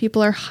lot of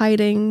people are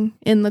hiding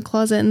in the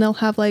closet and they'll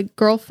have like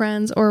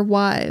girlfriends or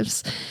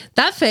wives.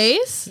 That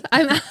face,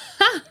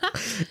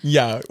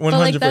 yeah, 100%. but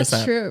like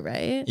that's true,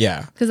 right?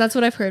 Yeah. Because that's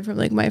what I've heard from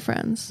like my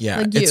friends, Yeah,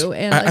 like it's- you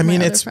and I like mean, my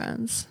other it's-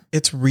 friends.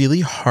 It's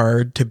really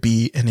hard to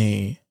be in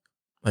a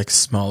like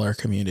smaller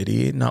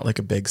community, not like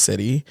a big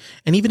city.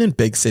 And even in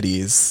big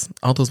cities,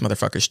 all those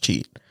motherfuckers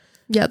cheat.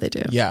 Yeah, they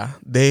do. Yeah,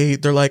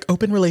 they're like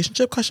open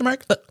relationship question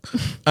mark.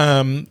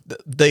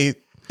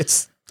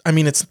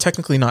 It's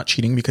technically not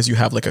cheating because you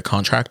have like a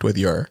contract with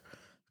your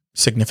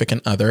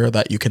significant other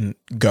that you can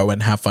go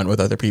and have fun with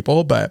other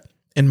people. But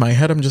in my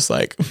head, I'm just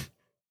like,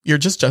 you're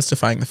just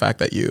justifying the fact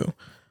that you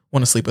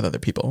want to sleep with other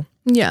people.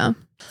 Yeah.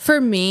 For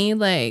me,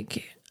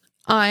 like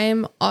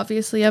I'm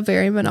obviously a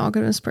very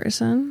monogamous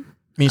person.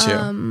 Me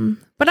too.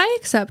 But I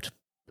accept,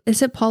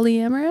 is it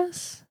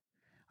polyamorous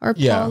or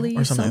Yeah, poly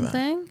or something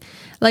something? like that.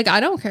 Like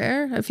I don't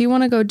care if you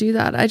want to go do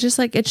that. I just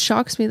like it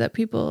shocks me that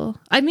people.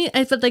 I mean,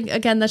 but like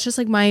again, that's just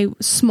like my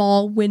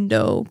small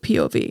window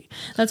POV.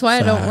 That's why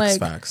I don't like.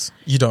 Facts.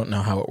 You don't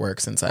know how it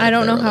works inside. I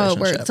don't of know their how it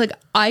relationship. works. Like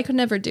I could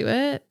never do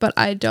it, but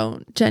I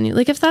don't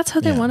genuinely like if that's how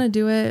they Yeah. want to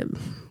do it.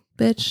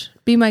 Bitch,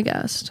 be my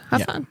guest.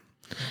 Have Yeah. fun.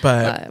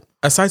 But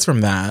aside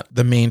from that,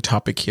 the main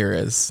topic here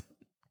is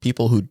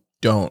people who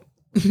don't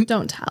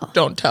Don't tell.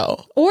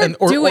 tell Or, And-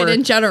 do it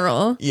in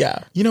general.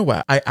 Yeah. You know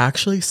what? I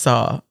actually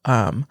saw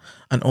an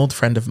old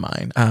friend of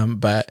mine,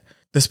 but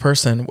this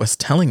person was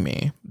telling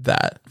me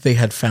that they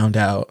had found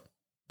out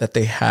that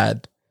they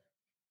had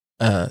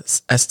a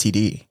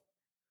STD.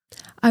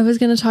 I was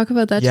going to talk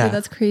about that Yeah. too.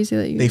 That's crazy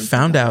that you. They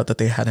found out that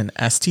they had an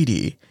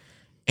STD,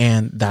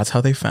 and that's how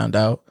they found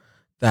out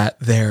that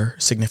their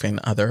significant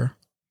other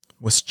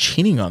was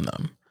cheating on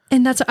them.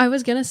 And that's, I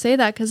was going to say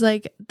that because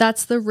like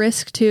that's the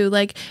risk too.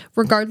 Like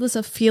regardless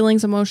of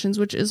feelings, emotions,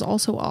 which is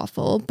also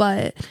awful,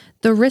 but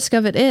the risk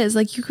of it is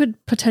like you could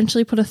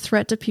potentially put a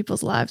threat to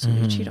people's lives when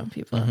you cheat on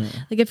people.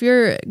 Like if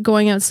you're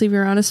going out sleeping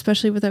around,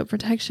 especially without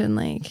protection,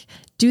 like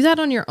do that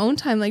on your own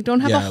time. Like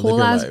don't have Yeah, a live whole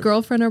your ass life.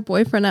 girlfriend or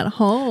boyfriend at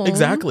home.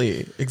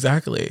 Exactly.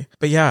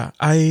 But yeah,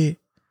 I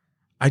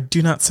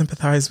do not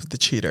sympathize with the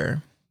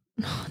cheater.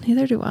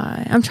 Neither do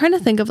I. I'm trying to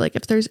think of like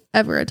if there's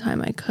ever a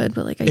time I could,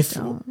 but like I If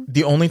don't.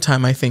 the only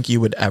time I think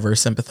you would ever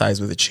sympathize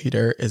with a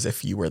cheater is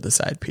if you were the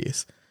side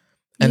piece.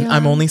 And Yeah.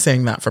 I'm only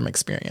saying that from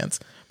experience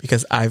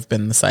because I've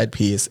been the side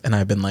piece and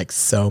I've been like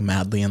so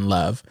madly in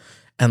love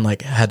and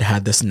like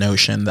had this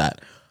notion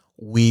that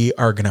we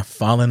are going to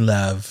fall in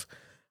love.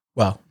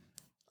 Well,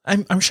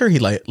 I'm sure he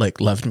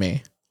like loved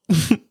me.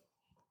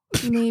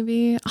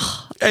 Maybe.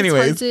 Oh, it's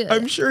Anyways, hard to-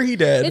 I'm sure he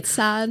did. it's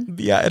sad.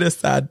 Yeah, it is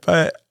sad,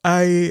 but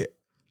I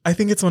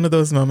think it's one of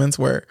those moments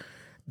where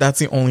that's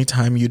the only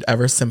time you'd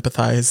ever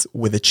sympathize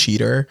with a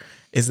cheater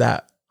is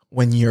that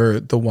when you're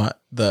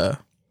the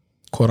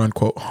quote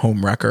unquote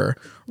home wrecker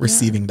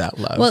receiving that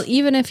love. Well,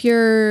 even if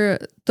you're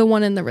the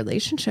one in the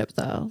relationship,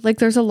 though, like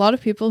there's a lot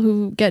of people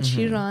who get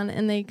cheated on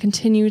and they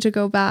continue to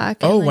go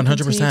back. And, Oh, like,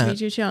 100%. continue to be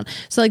cheated on.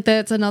 So, like,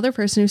 that's another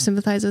person who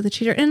sympathizes with the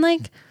cheater. And,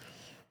 like,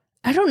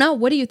 I don't know.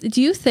 What do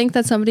you think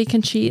that somebody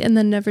can cheat and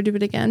then never do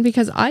it again?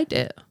 Because I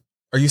do.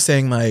 Are you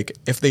saying like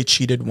if they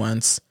cheated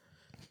once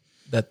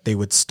that they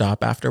would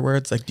stop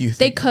afterwards? Like, do you They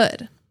think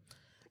could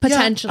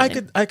potentially.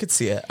 Yeah, I could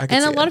see it.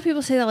 And a lot of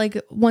people say that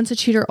like once a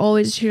cheater,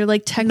 always a cheater.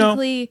 Like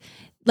technically,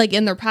 like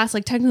in their past,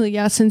 like technically,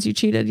 yeah, since you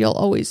cheated, you'll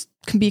always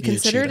be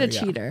considered a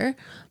cheater.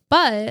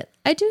 But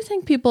I do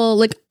think people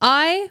like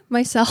I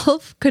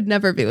myself could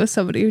never be with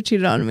somebody who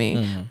cheated on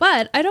me.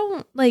 But I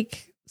don't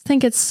like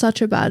think it's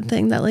such a bad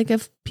thing that like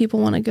if people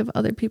want to give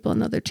other people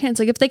another chance,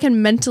 like if they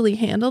can mentally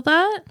handle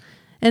that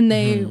and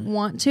they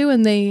want to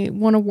and they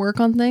want to work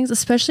on things,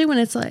 especially when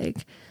it's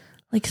like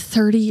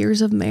 30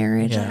 years of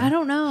marriage. Yeah. I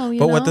don't know.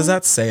 But what does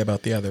that say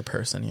about the other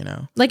person, you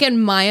know? Like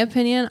in my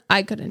opinion,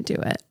 I couldn't do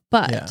it.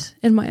 But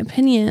in my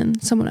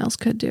opinion, someone else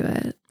could do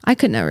it. I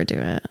could never do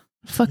it.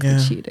 Fuck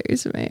the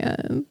cheaters,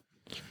 man.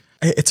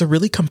 It's a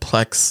really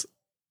complex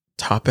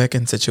topic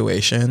and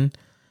situation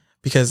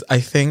because I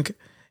think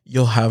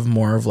you'll have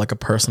more of like a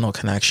personal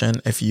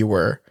connection if you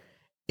were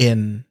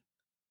in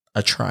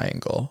a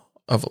triangle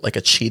of like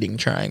a cheating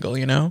triangle,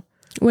 you know?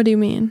 What do you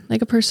mean?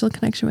 Like a personal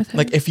connection with him?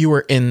 Like if you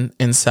were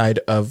inside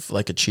of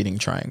like a cheating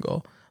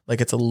triangle, like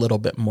it's a little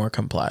bit more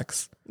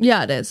complex.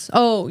 Yeah, it is.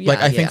 Oh, yeah. Like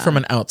I think from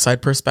an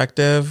outside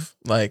perspective,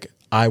 like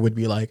I would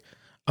be like,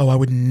 oh, I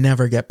would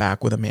never get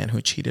back with a man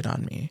who cheated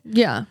on me.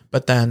 Yeah.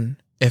 But then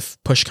if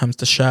push comes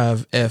to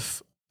shove,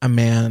 if a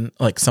man,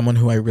 like someone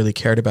who I really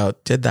cared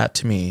about did that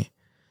to me.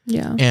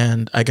 Yeah.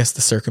 And I guess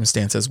the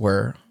circumstances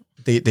were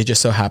they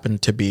just so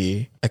happened to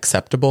be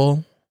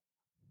acceptable,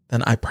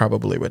 then I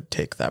probably would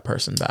take that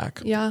person back.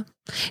 Yeah.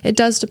 It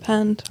does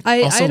depend.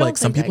 I also don't like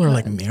some think people I are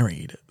like could.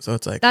 married. So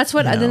it's like That's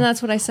what you know, then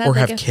that's what I said. or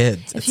like have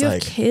kids. If It's you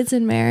like have kids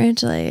in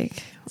marriage,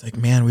 like it's like,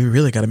 man, we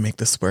really got to make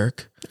this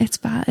work. it's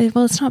bad.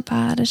 Well, it's not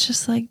bad. It's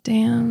just like,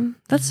 damn,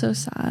 that's so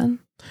sad.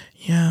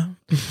 Yeah.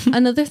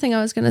 Another thing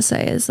I was gonna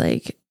say is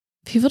like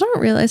people don't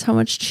realize how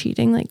much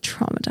cheating like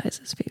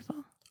traumatizes people.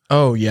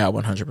 Oh yeah,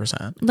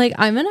 100%. Like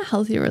I'm in a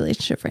healthy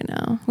relationship right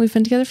now. We've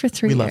been together for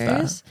 3 We years.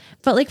 love that.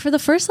 But like for the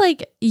first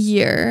like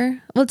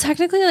year, well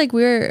technically like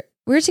we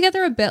were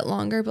together a bit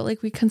longer, but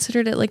like we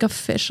considered it like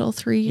official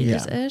 3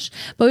 years ish.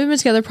 But we've been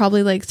together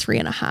probably like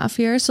 3.5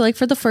 years. So like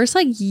for the first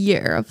like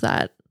year of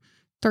that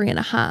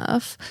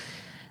 3.5,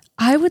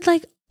 I would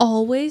like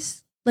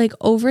always like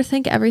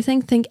overthink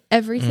everything, think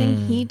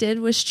everything he did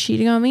was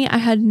cheating on me. I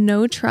had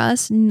no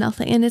trust,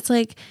 nothing. And it's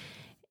like,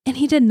 and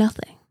he did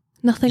nothing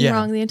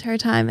wrong the entire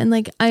time. And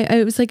like,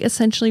 I was like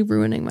essentially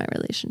ruining my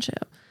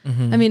relationship.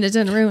 I mean, it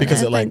didn't ruin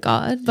Because it, it, like, thank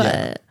God,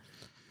 but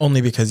Only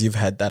because you've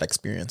had that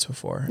experience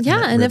before.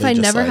 yeah. And if really I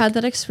just, never like, had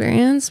that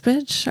experience,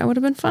 bitch, I would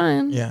have been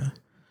fine. Yeah.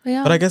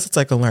 Yeah. But I guess it's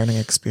like a learning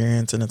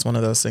experience, and it's one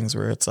of those things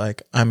where it's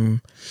like,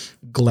 I'm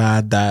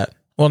glad that,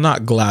 well,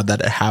 not glad that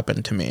it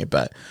happened to me,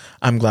 but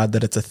I'm glad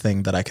that it's a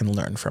thing that I can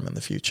learn from in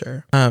the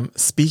future.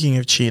 Speaking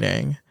of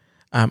cheating,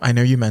 I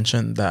know you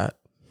mentioned that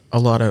a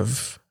lot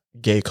of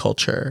gay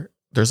culture,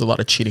 there's a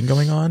lot of cheating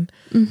going on.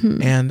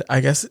 And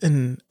I guess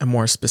in a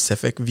more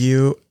specific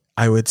view,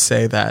 I would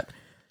say that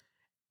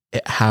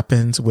it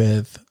happens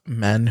with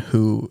men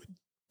who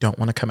don't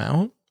want to come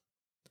out.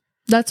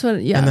 That's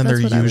what, yeah. And then that's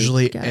they're what I would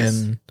usually guess.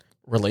 in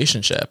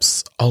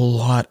relationships. A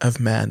lot of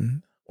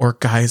men or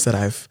guys that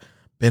I've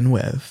been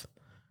with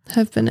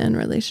have been in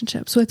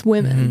relationships with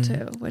women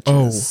too, which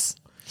is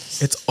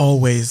it's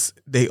always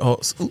they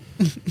all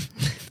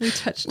we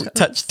touched toes.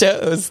 touch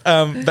toes.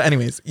 But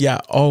anyways, yeah,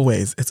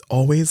 always it's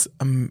always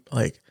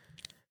like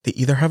they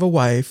either have a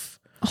wife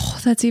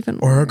That's even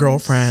or a worse.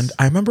 girlfriend.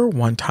 I remember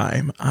one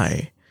time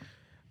I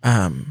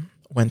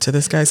went to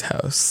this guy's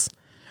house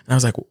and I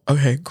was like,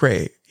 okay,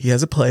 great. He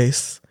has a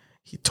place.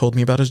 He told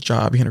me about his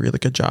job. He had a really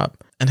good job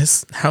and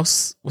his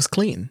house was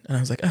clean. And I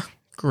was like, oh,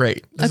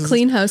 great. A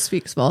clean house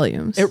speaks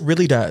volumes. It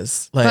really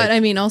does. Like, But I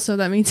mean, also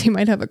that means he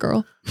might have a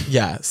girl.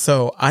 yeah.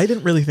 So I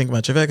didn't really think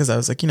much of it because I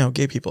was like, you know,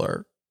 gay people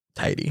are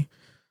tidy.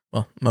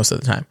 Well, most of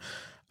the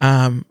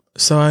time.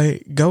 So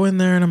I go in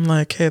there and I'm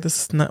like, hey,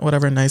 this is not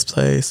whatever, nice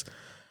place.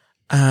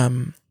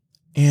 And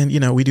you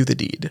know, we do the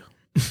deed.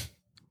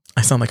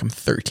 I sound like I'm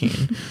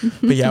 13,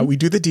 but yeah, we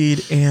do the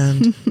deed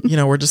and, you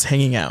know, we're just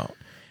hanging out.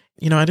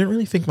 You know, I didn't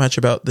really think much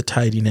about the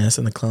tidiness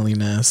and the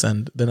cleanliness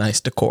and the nice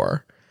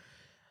decor.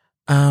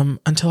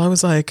 Until I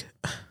was like,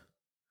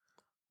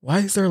 why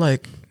is there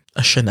like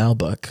a Chanel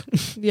book?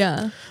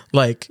 Yeah.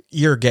 Like,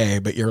 you're gay,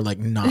 but you're like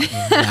not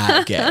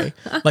that gay.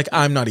 Like,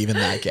 I'm not even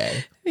that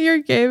gay. You're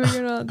gay, but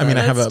you're not. I mean,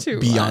 I have a That's too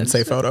Beyonce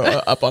much. photo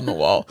up on the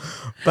wall,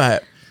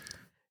 but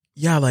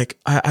yeah, like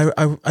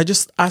I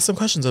just asked some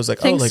questions. I was like,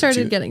 Things oh, like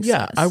started getting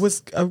yeah, sus. I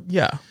was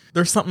yeah.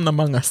 There's something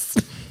among us,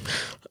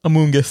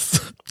 among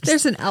us.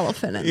 There's an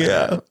elephant in there.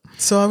 Yeah.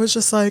 So I was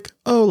just like,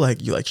 oh,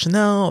 like you like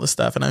Chanel, all the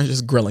stuff, and I was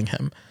just grilling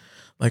him,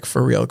 like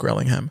for real,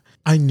 grilling him.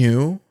 I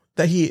knew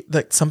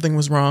that something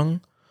was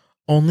wrong,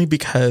 only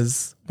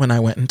because when I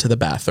went into the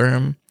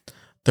bathroom,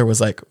 there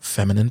was like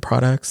feminine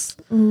products,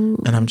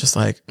 and I'm just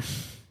like.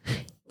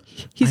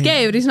 He's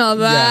gay, but he's not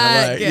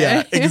that gay.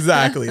 Yeah,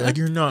 exactly. Like,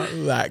 you're not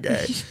that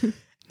gay.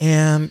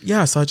 And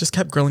yeah, so I just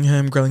kept grilling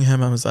him.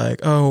 I was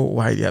like, oh,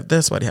 why do you have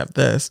this? Why do you have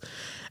this?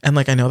 And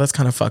like, I know that's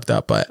kind of fucked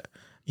up, but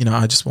you know,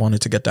 I just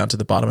wanted to get down to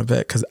the bottom of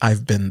it because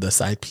I've been the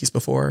side piece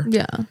before.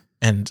 Yeah.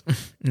 And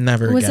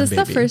never Was again, this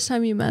baby. the first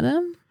time you met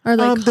him? Or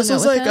like this hung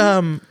was out with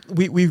like him?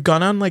 we've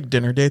gone on like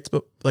dinner dates,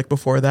 but like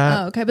before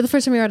that. Oh, okay. But the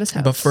first time you were at his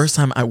house. But first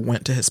time I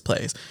went to his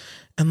place.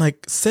 And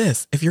like,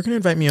 sis, if you're gonna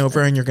invite me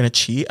over and you're gonna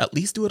cheat, at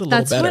least do it a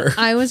little better. What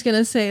I was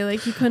gonna say.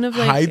 Like, you couldn't have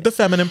like hide the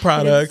feminine some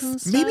products,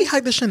 stuff. maybe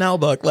hide the Chanel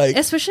book, like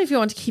especially if you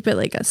want to keep it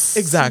like a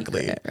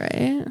Exactly. secret,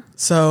 right?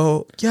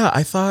 So yeah,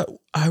 I thought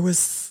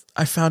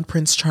I found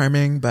Prince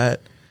charming,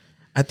 but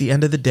at the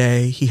end of the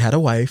day, he had a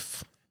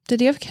wife. Did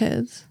he have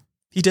kids?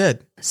 He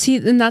did. See,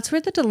 and that's where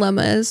the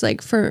dilemma is,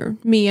 like, for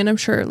me, and I'm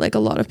sure like a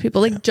lot of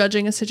people, like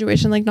judging a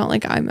situation, like not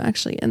like I'm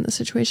actually in the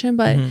situation,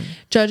 but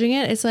judging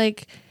it, it's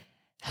like,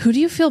 who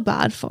do you feel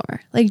bad for?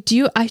 Like,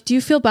 do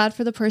you feel bad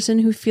for the person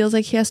who feels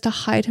like he has to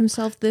hide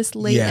himself this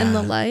late in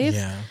the life?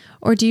 Yeah.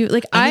 Or do you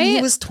like I mean,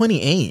 he was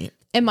 28.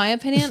 in my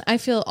opinion, I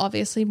feel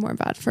obviously more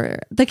bad for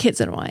the kids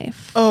and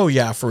wife. Oh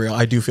yeah, for real.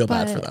 I do feel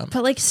bad for them.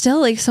 But like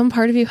still, like some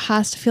part of you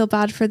has to feel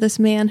bad for this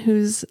man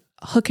who's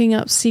hooking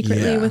up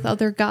secretly with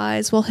other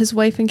guys while his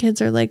wife and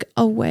kids are like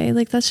away.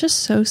 Like that's just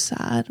so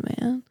sad,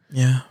 man.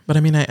 Yeah. But I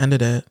mean, I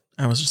ended it.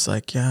 I was just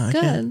like, yeah,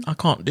 I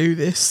can't do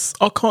this.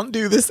 I can't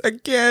do this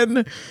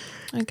again.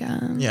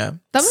 Yeah.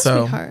 That must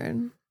be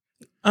hard.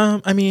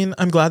 I mean,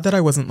 I'm glad that I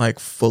wasn't like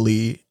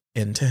fully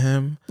into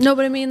him. No,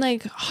 but I mean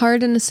like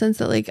hard in the sense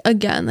that like,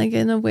 again, like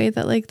in a way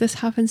that like this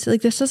happens,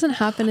 like this doesn't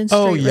happen in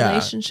straight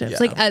relationships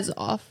like as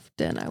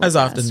often. I would as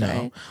often, guess, no.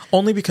 right?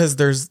 Only because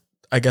there's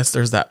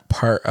that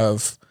part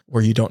of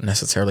where you don't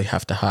necessarily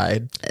have to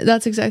hide.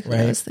 That's exactly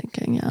what I was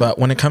thinking. Yeah. But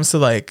when it comes to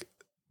like,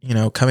 you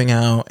know, coming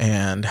out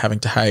and having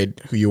to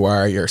hide who you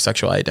are, your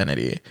sexual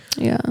identity.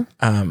 Yeah.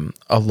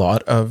 A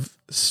lot of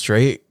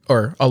straight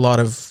or a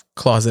lot of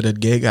closeted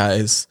gay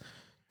guys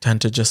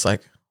tend to just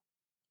like,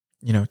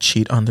 you know,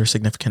 cheat on their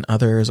significant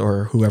others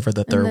or whoever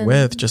that they're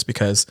with just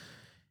because,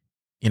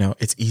 you know,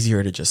 it's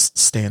easier to just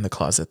stay in the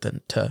closet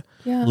than to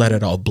let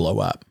it all blow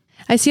up.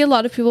 I see a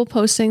lot of people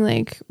posting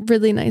like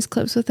really nice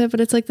clips with it, but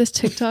it's like this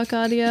TikTok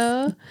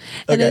audio.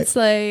 And it's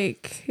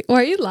like,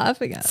 why are you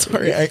laughing at me?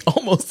 Sorry, I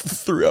almost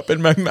threw up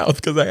in my mouth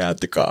because I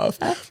had to cough.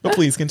 But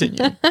please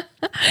continue.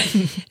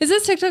 Is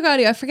this TikTok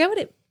audio? I forget what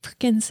it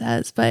freaking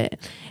says, but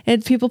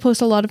people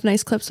post a lot of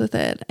nice clips with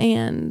it.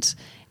 And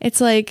it's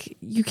like,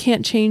 you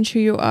can't change who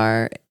you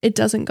are. It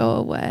doesn't go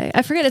away.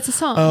 I forget. It's a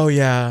song. Oh,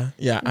 yeah.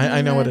 Yeah.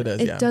 I know what it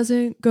is. It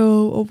doesn't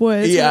go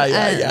away.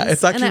 Yeah.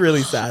 It's actually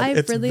really sad.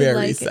 It's really very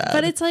like sad. it.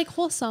 But it's like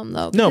wholesome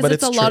though. No, but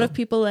it's a lot of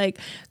people like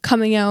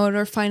coming out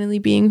or finally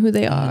being who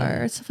they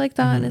are, stuff like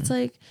that. And it's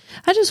like,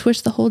 I just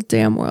wish the whole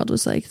damn world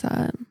was like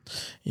that.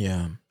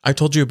 Yeah. I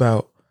told you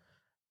about,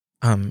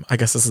 I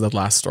guess this is the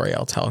last story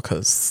I'll tell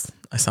because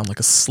I sound like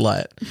a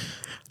slut.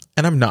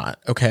 And I'm not,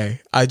 okay?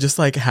 I just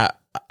like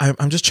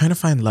I'm just trying to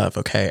find love,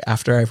 okay?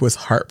 After I was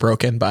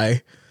heartbroken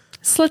by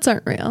sluts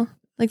aren't real.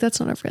 Like that's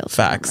not a real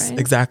facts, term, right?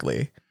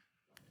 Exactly.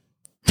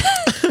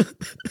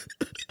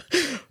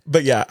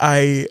 But yeah,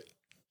 I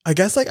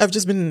guess like I've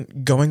just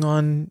been going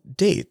on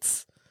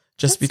dates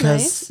just that's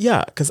because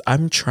nice. Because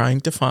I'm trying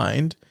to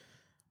find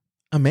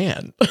a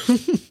man.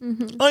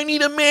 I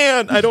need a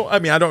man. I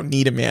don't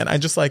need a man. I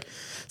just like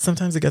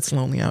sometimes it gets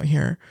lonely out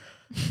here.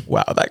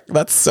 Wow,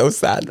 that's so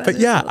sad. But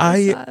yeah,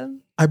 really sad.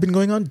 I've been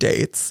going on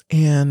dates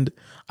and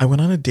I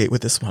went on a date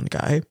with this one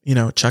guy, you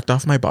know, checked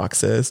off my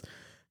boxes.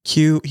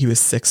 Cute. He was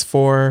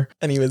 6'4"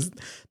 and he was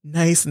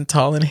nice and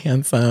tall and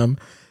handsome.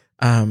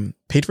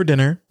 Paid for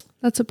dinner.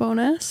 That's a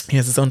bonus. He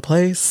has his own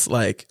place.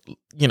 Like,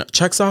 you know,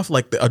 checks off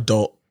like the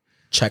adult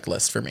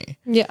checklist for me.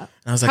 Yeah. And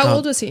I was like, how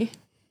old was he?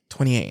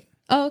 28.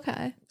 Oh,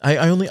 okay.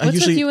 I What's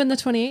usually with you and the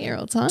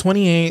 28-year-olds, huh?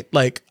 28.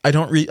 Like I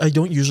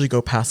don't usually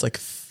go past like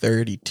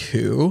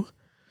 32.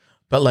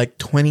 But like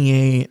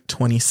 28,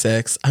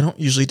 26, I don't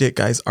usually date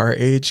guys our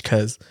age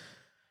because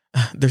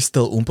they're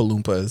still Oompa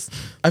Loompas.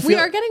 We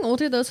are getting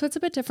older though, so it's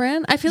a bit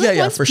different. I feel like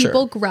once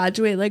people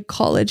graduate like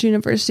college,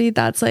 university,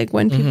 that's like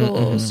when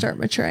people start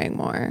maturing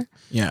more.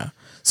 Yeah.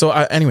 So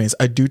anyways,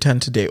 I do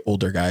tend to date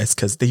older guys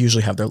because they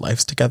usually have their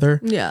lives together.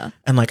 Yeah.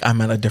 And like I'm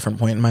at a different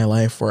point in my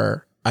life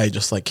where I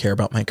just like care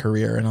about my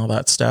career and all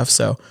that stuff.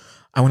 So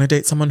I want to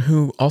date someone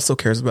who also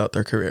cares about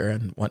their career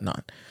and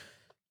whatnot.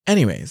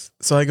 Anyways,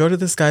 so I go to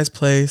this guy's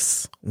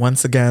place.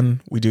 Once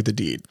again, we do the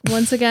deed.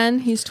 Once again,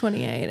 he's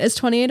 28. Is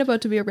 28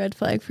 about to be a red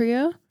flag for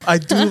you? I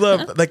do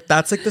love, like,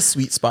 that's like the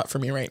sweet spot for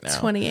me right now.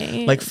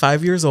 28. Like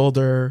 5 years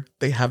older.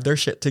 They have their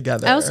shit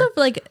together. I also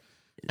like,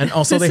 and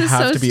also they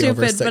have so to be stupid,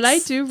 over 6. but I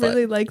do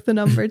really like the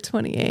number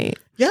 28.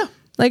 Yeah.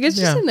 Like, it's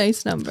just a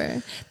nice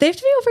number. They have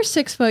to be over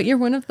 6 foot. You're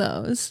one of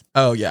those.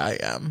 Oh, yeah, I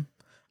am.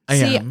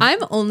 I'm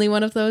only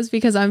one of those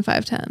because I'm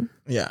 5'10".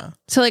 Yeah.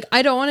 So like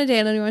I don't want to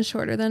date anyone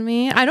shorter than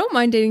me. I don't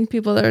mind dating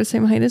people that are the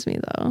same height as me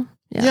though.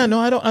 Yeah, no,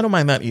 I don't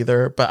mind that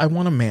either, but I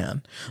want a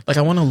man. Like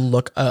I want to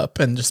look up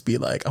and just be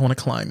like, I want to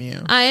climb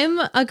you. I'm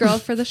a girl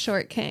for the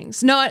short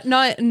kings. Not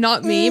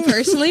me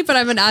personally, but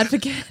I'm an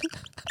advocate.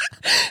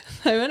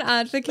 I'm an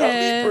advocate. Not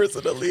me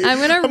personally.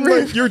 I'm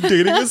like, you're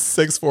dating a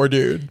 6'4"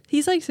 dude.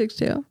 He's like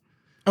 6'2".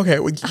 Okay,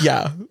 well,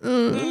 yeah.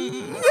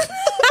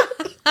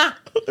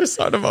 There's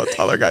something about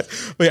taller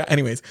guys. But yeah,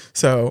 anyways.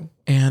 So,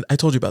 and I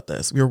told you about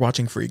this. We were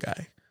watching Free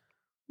Guy.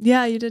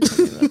 Yeah, you did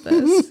tell me about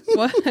this.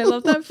 What? I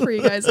love that Free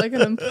Guy's like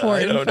an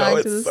important fact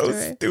of the so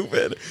story.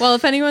 Stupid. Well,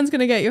 if anyone's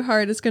gonna get you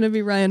hard, it's gonna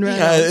be Ryan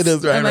Reynolds. Yeah, it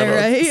is Ryan Reynolds.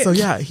 Am I right? So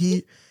yeah,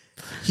 he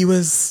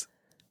was.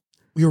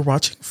 We were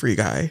watching Free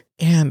Guy,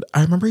 and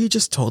I remember he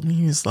just told me,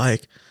 he was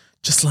like,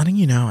 "Just letting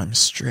you know, I'm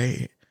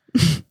straight."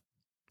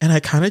 And I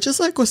kind of just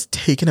like was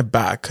taken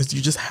aback because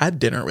you just had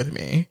dinner with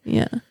me.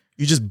 Yeah.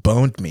 You just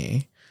boned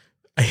me.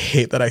 I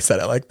hate that I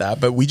said it like that,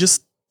 but we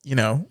just, you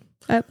know,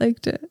 I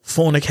liked it.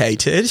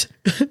 fornicated.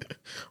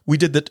 We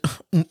did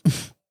the,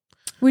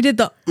 We did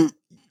the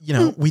you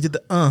know, we did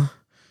the,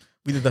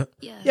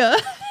 yeah.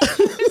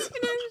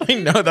 I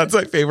know that's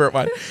my favorite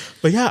one.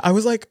 But yeah, I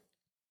was like,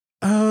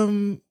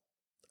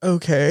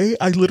 okay.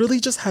 I literally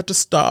just had to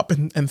stop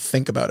and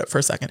think about it for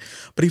a second.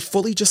 But he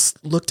fully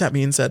just looked at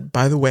me and said,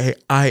 by the way,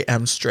 I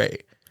am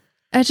straight.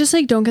 I just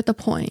like don't get the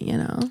point, you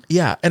know.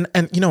 Yeah. And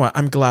you know what?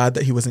 I'm glad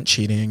that he wasn't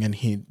cheating and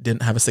he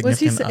didn't have a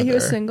significant other. He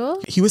was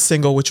single? He was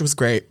single, which was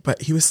great.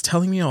 But he was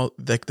telling me all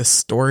like the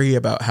story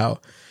about how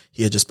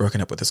he had just broken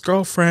up with his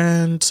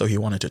girlfriend. So he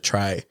wanted to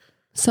try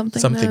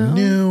something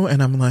new.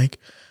 And I'm like,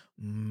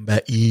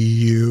 but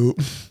you,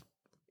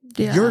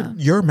 Yeah.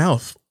 your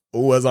mouth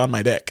was on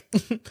my dick.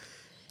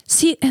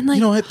 See, and like,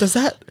 you know what? Does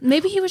that?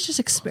 maybe he was just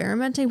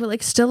experimenting, but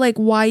like still like,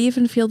 why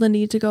even feel the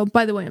need to go,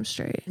 by the way, I'm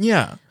straight?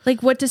 Yeah.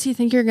 Like, what does he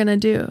think you're going to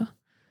do?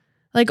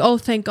 Like, oh,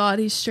 thank God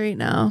he's straight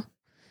now.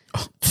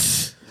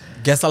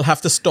 Guess I'll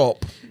have to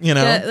stop, you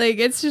know? Yeah, like,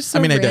 it's just so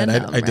I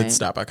random, I did right?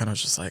 stop. I kind of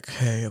was just like,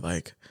 hey,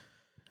 like.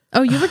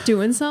 Oh, you were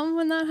doing something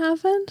when that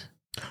happened?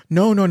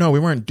 No. We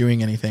weren't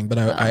doing anything, but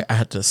I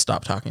had to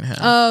stop talking to him.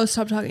 Oh,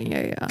 stop talking.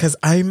 Yeah. Because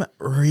I'm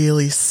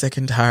really sick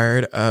and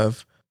tired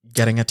of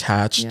getting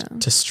attached Yeah.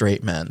 to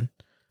straight men.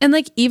 And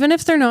like, even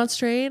if they're not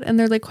straight and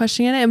they're like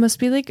questioning it, it must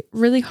be like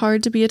really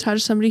hard to be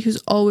attached to somebody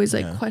who's always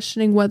like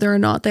questioning whether or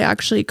not they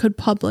actually could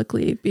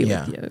publicly be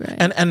with you,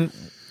 right? And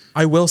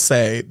I will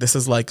say this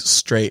is like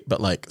straight, but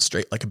like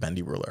straight like a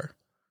bendy ruler.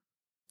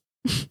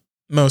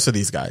 Most of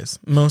these guys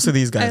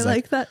I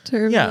like that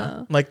term. yeah,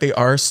 though. like they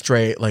are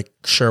straight, like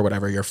sure,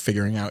 whatever, you're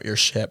figuring out your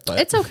shit, but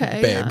It's okay.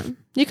 babe. Yeah.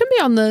 You can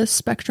be on the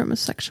spectrum of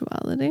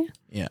sexuality.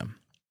 Yeah.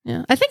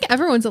 Yeah. I think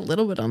everyone's a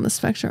little bit on the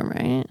spectrum,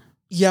 right?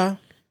 Yeah.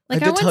 Like,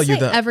 I did wouldn't tell you say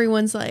that.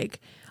 everyone's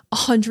like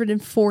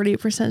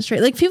 140%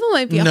 straight. Like, people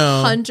might be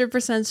No.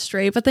 100%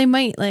 straight, but they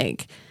might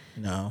like,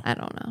 No. I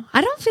don't know.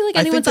 I don't feel like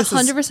I think anyone's this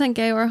is- 100%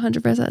 gay or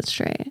 100%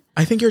 straight.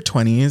 I think your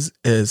 20s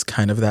is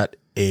kind of that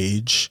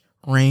age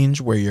range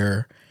where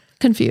you're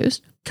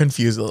Confused.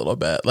 confused a little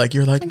bit. Like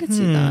you're like, I could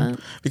see that.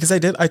 Because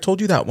I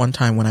told you that one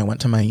time when I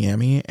went to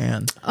Miami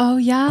and Oh,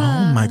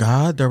 yeah. oh my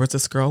God, there was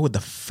this girl with the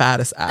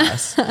fattest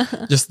ass.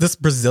 Just this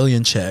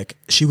Brazilian chick.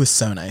 She was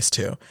so nice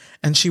too.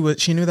 And she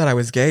knew that I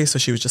was gay. So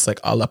she was just like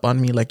all up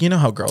on me. Like, you know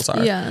how girls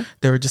are. Yeah.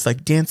 They were just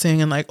like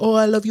dancing and like, oh,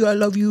 I love you. I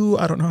love you.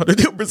 I don't know how to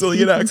do a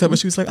Brazilian accent, but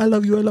she was like, I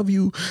love you. I love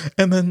you.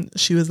 And then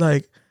she was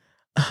like,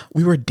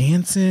 we were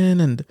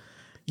dancing and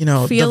you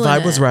know, Feeling the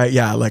vibe was it. right.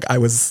 Yeah. Like I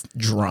was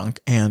drunk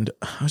and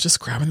I was just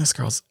grabbing this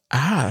girl's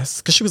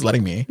ass because she was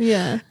letting me.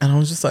 Yeah. And I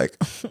was just like,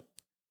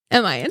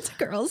 Am I into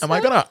girls? am I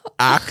going to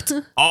act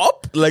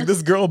up? Like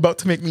this girl about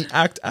to make me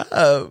act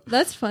up.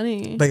 That's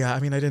funny. But yeah,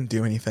 I mean, I didn't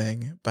do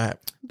anything, but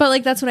But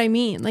like, that's what I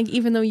mean. Like,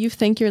 even though you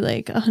think you're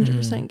like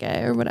 100%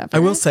 gay or whatever. I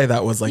will say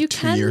that was like You 2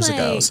 can, years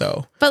ago. like-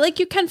 So But like,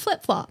 you can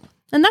flip flop.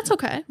 And that's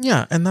okay.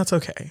 yeah. And that's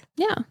okay.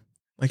 Yeah.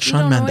 Like You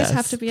Shawn don't Mendes. always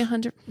have to be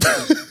 100.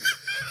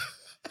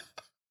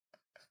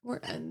 We're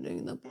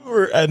ending the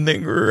We're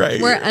ending right.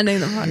 We're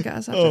ending the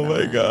podcast. After Oh that my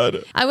one.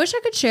 God. I wish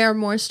I could share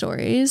more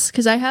stories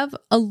because I have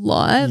a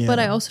lot, but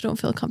Yeah. I also don't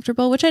feel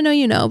comfortable, which I know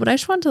you know, but I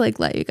just want to like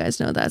let you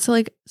guys know that. So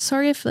like,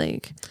 sorry if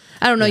like,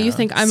 I don't know, you Yeah.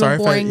 think I'm Sorry a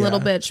if boring I- little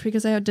yeah. bitch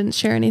because I didn't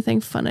share anything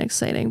fun and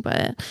exciting,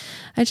 but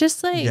I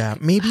just like Yeah.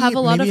 Maybe, have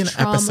a lot maybe of in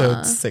trauma.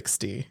 episode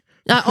 60.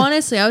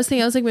 Honestly, I was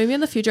like, maybe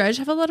in the future, I just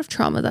have a lot of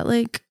trauma that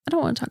like, I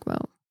don't want to talk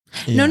about.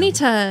 Yeah. No need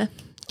to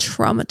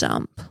trauma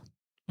dump.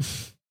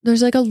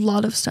 There's like a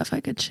lot of stuff I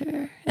could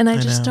share, and I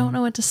just know. don't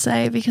know what to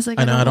say because like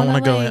I know. I don't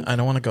want to go like, in. I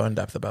don't want to go in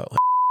depth about.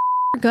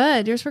 Like,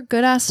 Good, yours were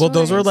good ass. well,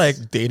 those were stories.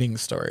 like dating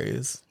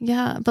stories.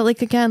 Yeah, but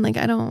like again, like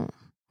I don't.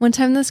 One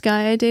time, this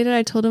guy I dated,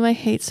 I told him I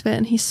hate spit,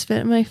 and he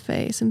spit in my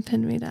face and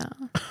pinned me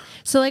down.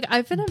 So like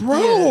I've been abused.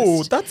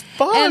 Bro, that's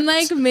fucked. And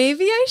like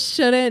maybe I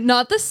shouldn't.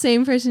 Not the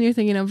same person you're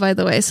thinking of, by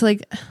the way. So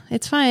like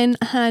it's fine.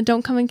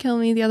 Don't come and kill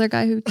me. The other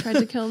guy who tried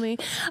to kill me.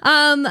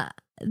 That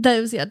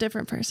was a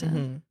different person.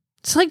 Mhm.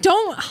 So like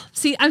don't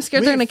see. I'm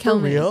scared they're gonna kill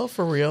me.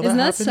 For real? Isn't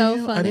that happened to so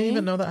you? I funny? didn't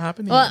even know that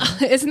happened to Well,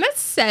 you. isn't that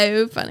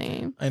so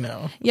funny? I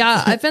know.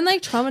 Yeah, I've been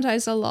like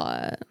traumatized a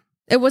lot.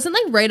 It wasn't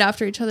like right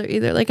after each other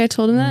either. Like I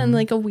told him that, and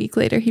like a week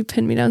later, he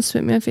pinned me down,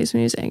 spit me in my face when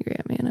he was angry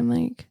at me, and I'm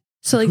like,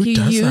 so like Who you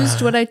does used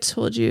that? what I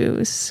told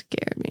you,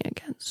 scared me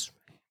against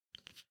me.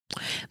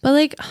 But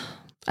like,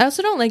 I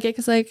also don't like it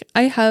because like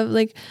I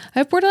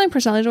have borderline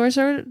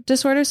personality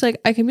disorder, so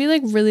like I can be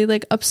like really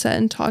like upset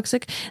and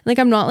toxic. Like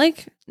I'm not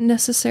like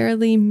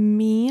necessarily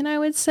mean, I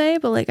would say,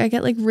 but like I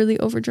get like really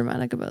over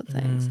dramatic about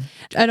things.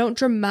 I don't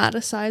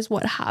dramatize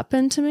what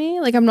happened to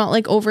me. Like I'm not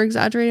like over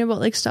exaggerating about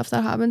like stuff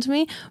that happened to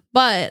me,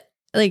 but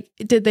like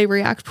did they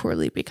react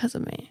poorly because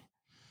of me?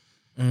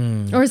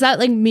 Or is that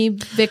like me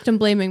victim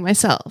blaming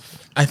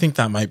myself? I think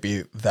that might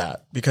be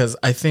that, because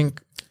I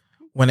think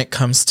when it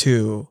comes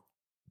to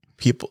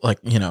people like,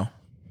 you know,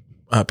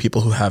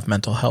 people who have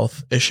mental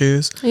health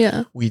issues,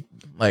 we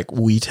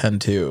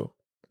tend to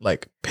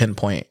like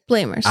pinpoint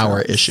blame ourselves,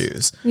 our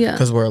issues, yeah,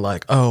 because we're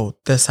like, oh,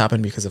 this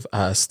happened because of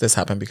us, this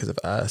happened because of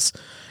us,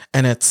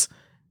 and it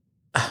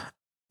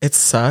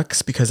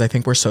sucks because I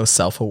think we're so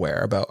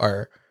self-aware about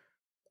our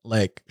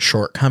like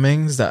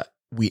shortcomings that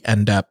we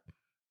end up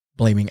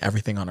blaming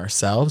everything on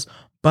ourselves.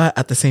 But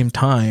at the same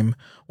time,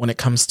 when it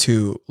comes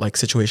to like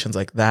situations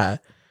like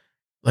that,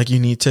 like you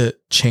need to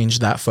change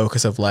that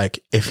focus of like,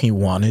 if he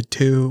wanted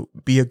to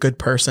be a good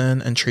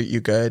person and treat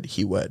you good,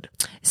 he would.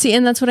 See,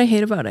 and that's what I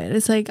hate about it.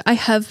 It's like I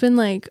have been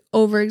like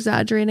over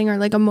exaggerating or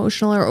like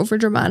emotional or over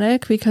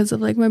dramatic because of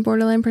like my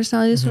borderline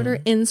personality disorder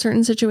in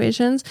certain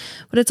situations.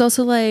 But it's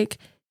also like,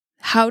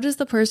 how does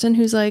the person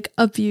who's like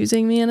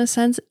abusing me in a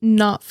sense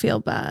not feel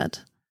bad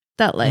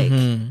that like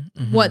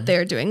what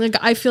they're doing? Like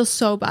I feel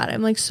so bad.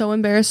 I'm like so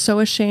embarrassed, so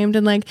ashamed,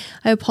 and like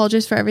I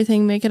apologize for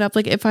everything, make it up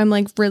like if I'm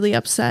like really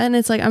upset, and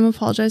it's like I'm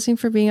apologizing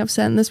for being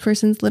upset and this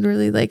person's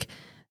literally like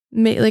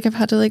like I've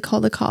had to like call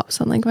the cops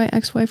on like my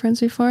ex-boyfriends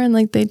before, and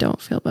like they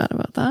don't feel bad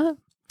about that.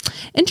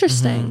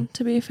 Interesting,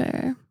 to be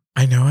fair.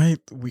 I know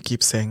we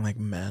keep saying like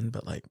men,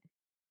 but like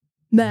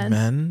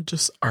men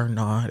just are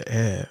not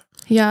it.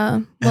 Yeah.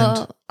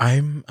 Well, and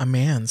I'm a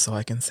man, so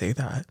I can say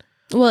that.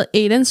 Well,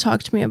 Aiden's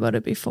talked to me about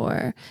it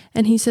before,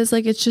 and he says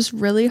like it's just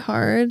really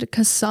hard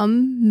because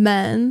some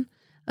men,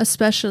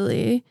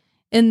 especially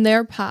in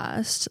their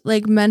past,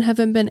 like men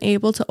haven't been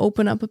able to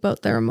open up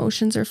about their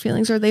emotions or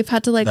feelings, or they've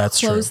had to like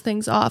close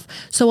things off.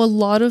 So a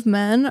lot of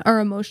men are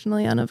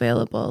emotionally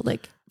unavailable,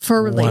 like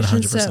for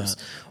relationships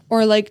 100%.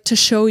 Or like to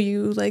show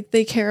you like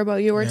they care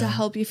about you or to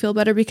help you feel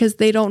better because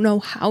they don't know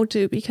how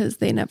to, because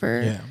they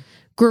never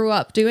grew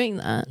up doing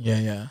that.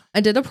 Yeah. I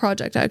did a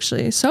project,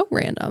 actually, so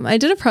random. I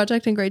did a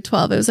project in grade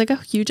 12. It was like a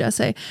huge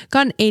essay.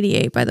 Got an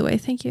 88, by the way.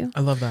 Thank you. I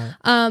love that.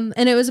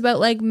 And it was about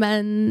like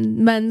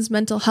men's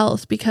mental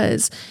health,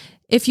 because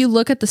if you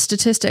look at the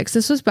statistics,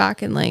 this was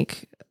back in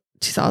like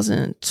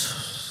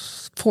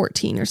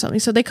 2014 or something.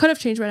 So they could have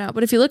changed by now.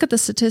 But if you look at the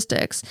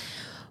statistics,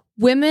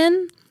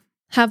 women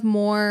have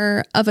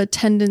more of a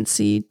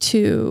tendency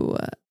to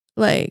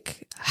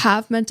like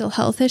have mental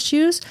health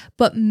issues,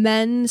 but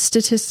men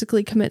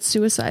statistically commit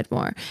suicide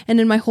more. And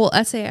in my whole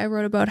essay, I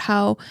wrote about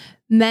how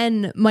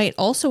men might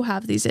also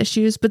have these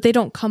issues, but they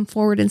don't come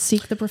forward and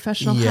seek the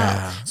professional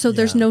help. So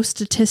there's no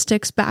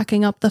statistics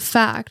backing up the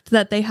fact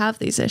that they have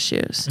these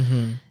issues.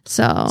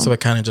 So it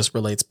kind of just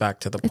relates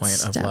back to the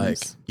point of like,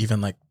 even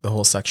like the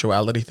whole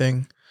sexuality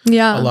thing.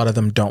 Yeah. A lot of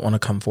them don't want to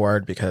come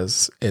forward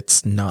because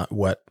it's not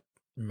what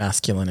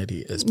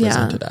masculinity is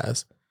presented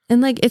as.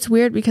 And like it's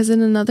weird because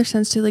in another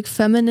sense too, like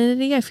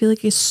femininity, I feel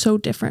like is so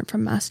different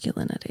from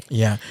masculinity.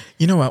 Yeah.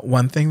 You know what?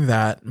 One thing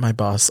that my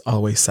boss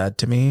always said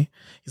to me,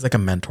 he's like a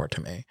mentor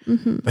to me,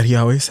 but he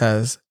always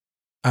says,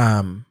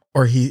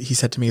 or he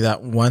said to me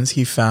that once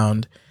he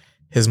found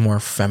his more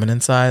feminine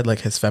side,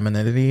 like his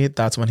femininity,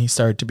 that's when he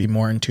started to be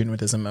more in tune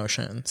with his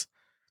emotions.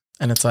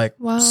 And it's like,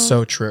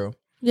 so true.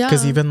 Yeah.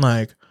 Because even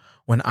like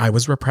when I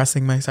was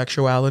repressing my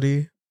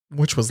sexuality,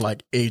 which was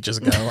like ages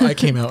ago. I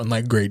came out in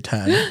like grade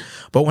 10.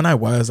 But when I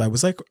was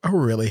like a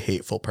really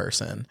hateful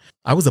person.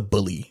 I was a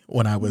bully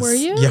when I was... Were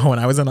you? Yeah, when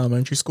I was in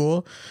elementary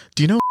school.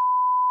 Do you know...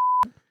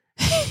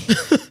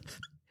 I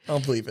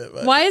don't believe it.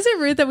 But. Why is it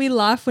rude that we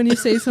laugh when you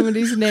say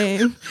somebody's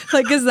name?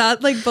 Like, is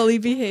that like bully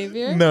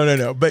behavior?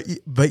 No.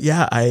 But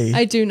yeah,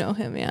 I do know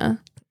him, yeah.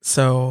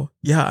 So,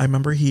 yeah, I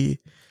remember he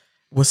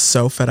was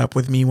so fed up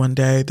with me one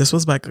day. This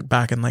was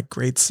back in like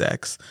grade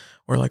 6.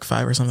 Or like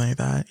 5 or something like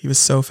that. He was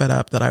so fed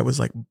up that I was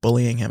like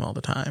bullying him all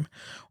the time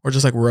or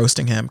just like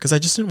roasting him because I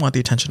just didn't want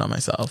the attention on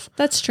myself.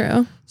 That's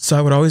true. So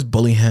I would always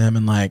bully him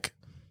and like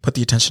put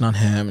the attention on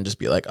him and just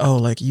be like, oh,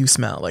 like you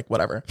smell, like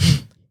whatever.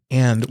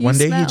 And one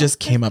day he just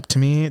came up to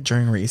me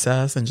during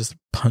recess and just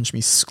punched me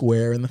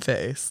square in the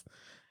face.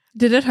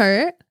 Did it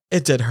hurt?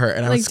 It did hurt.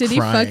 And I was crying. Did he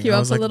fuck you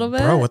up a little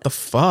bit? Bro, what the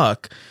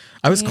fuck?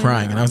 I was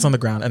crying and I was on the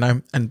ground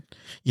and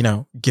you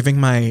know, giving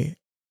my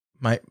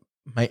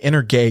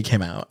inner gay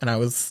came out and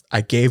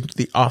I gave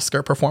the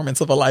Oscar performance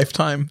of a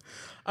lifetime.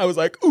 I was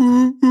like,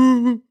 ooh,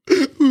 ooh,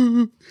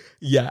 ooh.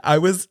 Yeah, it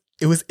was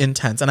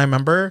intense. And I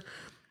remember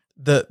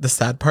the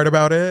sad part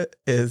about it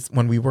is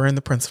when we were in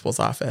the principal's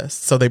office.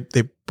 So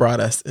they brought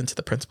us into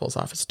the principal's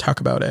office to talk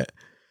about it.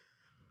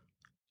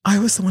 I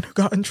was the one who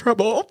got in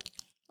trouble.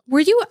 Were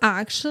you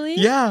actually?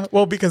 Yeah.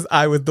 Well, because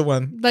I was the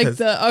one. I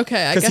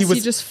guess he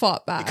just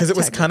fought back. Because it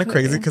was kind of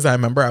crazy because I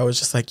remember I was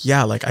just like,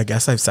 yeah, like I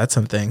guess I've said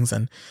some things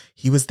and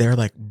he was there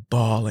like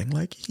bawling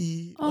like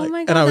oh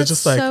my God. And I was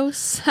just like, so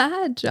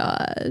sad,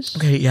 Josh.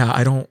 Okay. Yeah.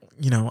 I don't,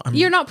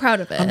 you're not proud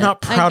of it. I'm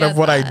not proud of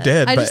what I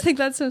did. I just think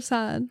that's so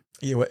sad.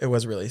 It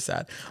was really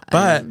sad.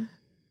 But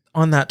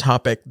on that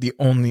topic, the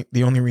only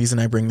reason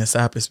I bring this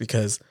up is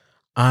because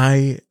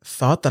I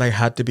thought that I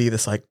had to be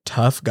this like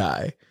tough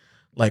guy,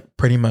 like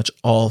pretty much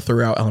all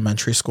throughout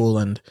elementary school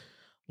and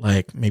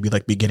like maybe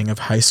like beginning of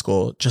high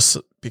school, just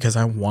because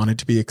I wanted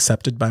to be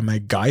accepted by my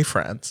guy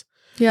friends.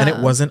 Yeah. And it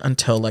wasn't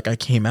until like I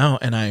came out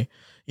and I,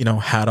 you know,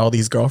 had all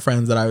these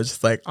girlfriends that I was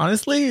just like,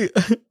 honestly,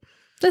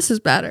 This is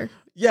better.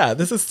 yeah,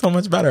 this is so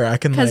much better. I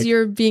can Because like,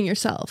 you're being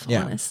yourself,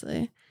 Yeah.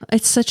 honestly.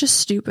 It's such a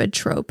stupid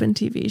trope in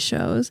TV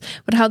shows,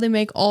 but how they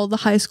make all the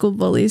high school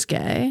bullies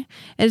gay.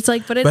 And it's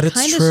like, but it's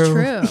kind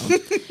of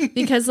true.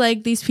 Because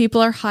like these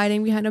people are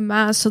hiding behind a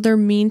mask, so they're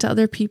mean to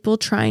other people,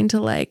 trying to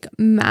like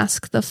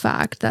mask the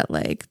fact that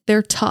like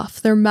they're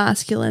tough, they're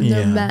masculine,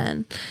 they're Yeah.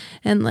 men.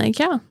 And like,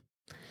 yeah.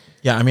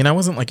 yeah, I mean, I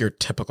wasn't like your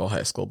typical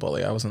high school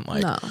bully. I wasn't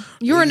like, No.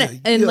 You were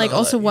in like yeah,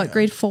 also what, yeah.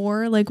 grade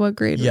 4? Like what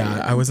grade were you yeah,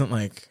 in? I wasn't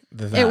like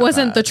that. It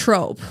wasn't the bad.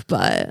 trope,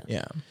 but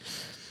Yeah.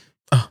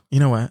 Oh, you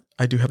know what?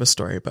 I do have a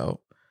story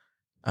about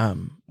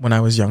when I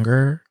was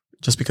younger,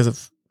 just because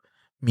of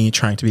me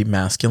trying to be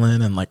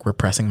masculine and like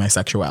repressing my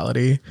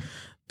sexuality.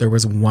 There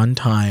was one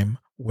time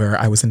where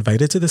I was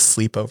invited to this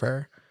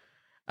sleepover,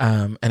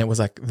 and it was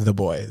like the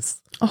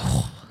boys.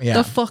 oh, Yeah.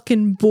 the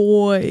fucking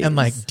boys. And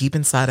like deep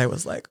inside, I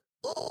was like,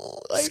 oh,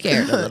 like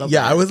Scared a little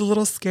Yeah, bit. I was a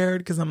little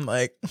scared because I'm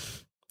like,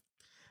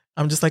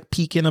 I'm just like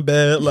peeking a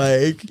bit,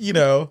 like, you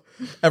know,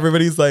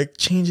 everybody's like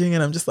changing,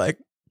 and I'm just like,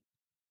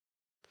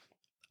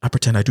 I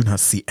pretend I do not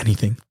see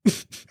anything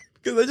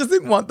because I just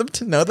didn't want them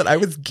to know that I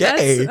was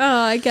gay. Oh,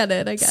 I get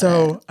it.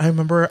 So I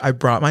remember I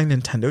brought my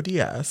Nintendo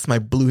DS, my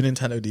blue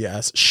Nintendo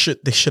DS.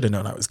 They should have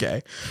known I was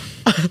gay.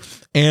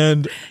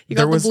 And You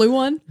got the blue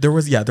one? there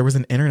was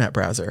an internet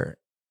browser,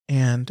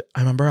 and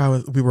I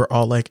remember we were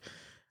all like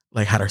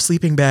had our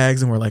sleeping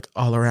bags and we're like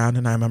all around,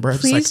 and I remember I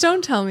just Please like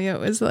don't tell me it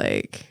was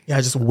like.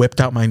 I just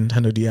whipped out my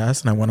Nintendo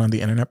DS and I went on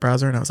the internet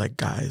browser and I was like,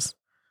 guys,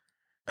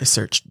 I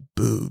searched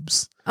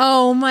boobs.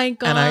 Oh my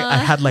god! And I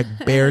had like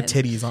bare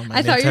titties on my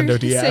I thought you were Nintendo going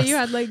to DS. say you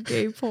had like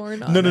gay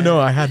porn. On No.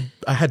 it.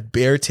 I had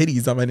bare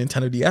titties on my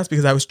Nintendo DS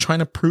because I was trying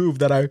to prove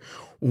that I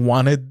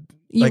wanted.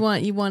 You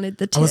like, wanted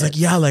the. Tits. I was like,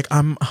 yeah, like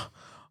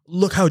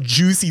look how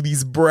juicy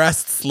these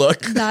breasts look.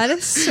 That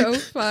is so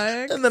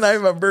fucked. And then I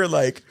remember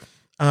like,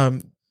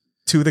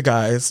 two of the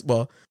guys,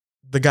 well,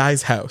 the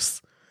guy's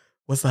house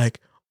was like,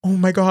 oh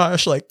my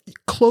gosh, like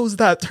close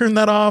that, turn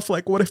that off.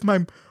 Like, what if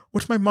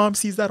my mom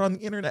sees that on the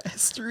internet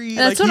history?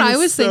 That's Like, what he I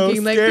was so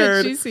thinking. Like,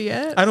 scared. did she see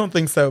it? I don't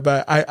think so,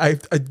 but I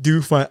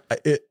do find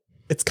it.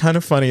 It's kind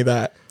of funny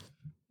that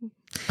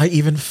I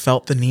even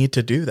felt the need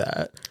to do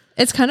that.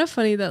 It's kind of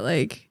funny that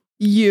like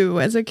you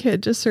as a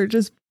kid just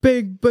searches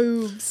big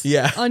boobs.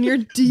 Yeah. On your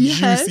DS.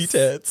 Juicy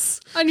tits.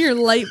 On your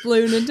light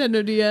blue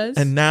Nintendo DS.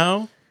 And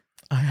now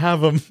I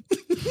have them.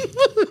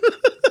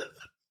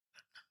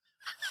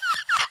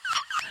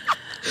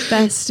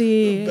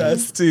 Bestie.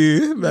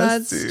 Bestie.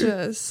 That's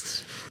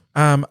just.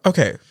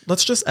 Okay,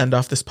 let's just end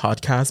off this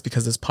podcast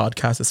because this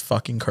podcast is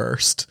fucking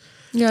cursed.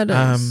 Yeah, it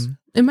is.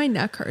 And my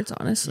neck hurts,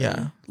 honestly.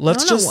 Yeah.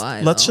 Let's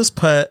Let's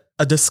put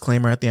a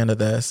disclaimer at the end of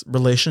this.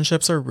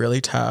 Relationships are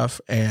really tough,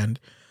 and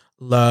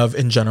love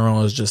in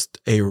general is just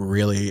a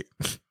really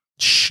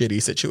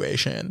shitty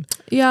situation.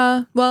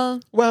 Yeah.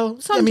 Well, Well,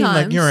 I mean, like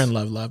Sometimes. you're in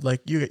love.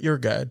 Like you're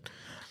good.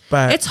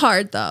 But it's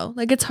hard though.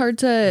 Like it's hard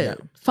to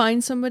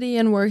find somebody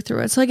and work through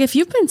it. So like if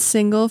you've been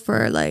single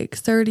for like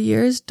 30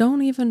 years,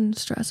 don't even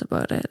stress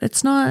about it.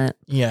 It's not.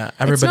 yeah, It's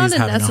everybody's not a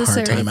having a hard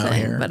necessary time out thing,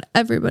 here. but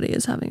everybody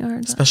is having a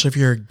hard time. Especially if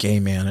you're a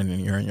gay man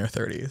and you're in your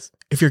 30s.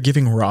 If you're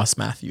giving Ross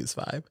Matthews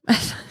vibe.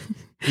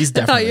 He's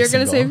I definitely thought you were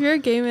going to say if single. you're a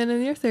gay man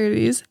in your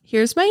 30s,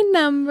 here's my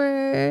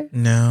number.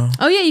 No.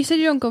 Oh yeah, you said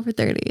you don't go for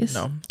 30s.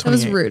 No, That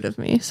was 28. rude of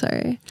me.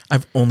 Sorry.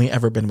 I've only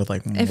ever been with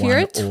like If one you're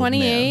a old man.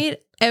 28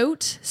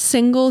 out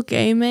single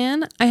gay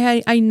man,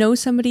 I know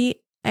somebody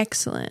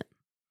excellent.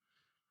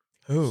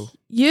 Who?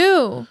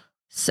 You.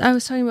 So I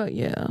was talking about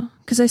you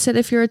because I said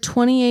if you're a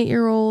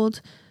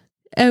 28-year-old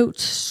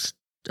out,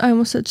 I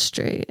almost said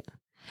straight,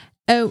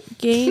 out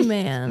gay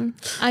man,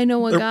 I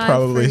know a They're guy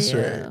probably for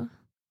straight. you.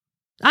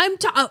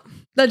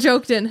 The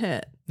joke didn't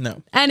hit.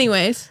 No.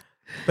 Anyways,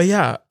 But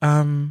yeah,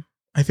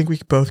 I think we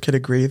both could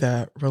agree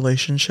that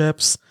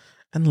relationships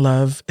and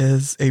love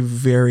is a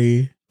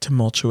very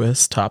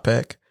tumultuous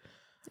topic.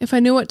 if I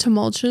knew what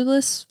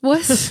tumultuous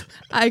was,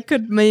 I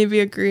could maybe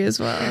agree as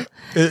well.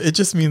 It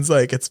just means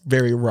like it's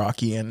very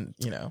rocky and,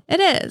 you know. It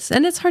is,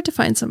 and it's hard to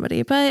find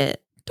somebody,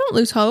 but don't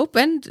lose hope.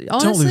 And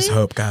honestly, Don't lose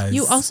hope, guys.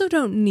 you also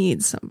don't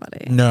need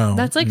somebody. No.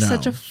 That's like no.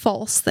 such a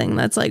false thing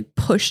that's like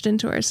pushed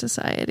into our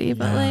society.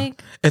 But Yeah.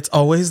 like, It's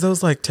always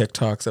those like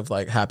TikToks of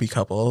like happy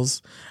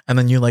couples. And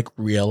then you like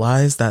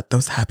realize that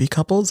those happy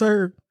couples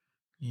are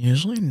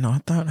usually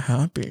not that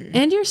happy.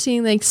 and you're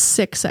seeing like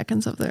 6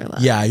 seconds of their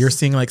life. Yeah, you're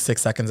seeing like 6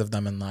 seconds of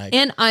them in like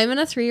And I'm in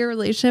a 3-year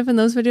relationship, and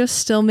those videos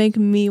still make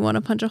me want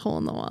to punch a hole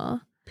in the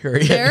wall.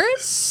 period. They're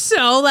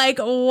so like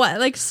what,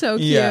 like so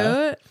cute.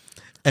 Yeah.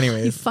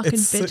 Anyways, You fucking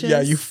it's- bitches.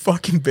 Yeah, you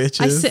fucking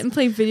bitches. I sit and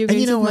play video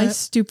games you know with my what?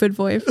 stupid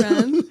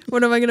boyfriend.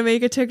 What am I gonna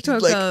make a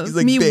TikTok Like, of? he's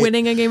like, Me "Babe."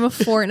 winning a game of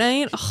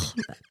Fortnite? Oh,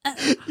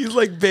 He's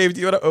like, babe,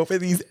 do you want to open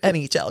these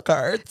NHL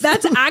cards?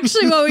 that's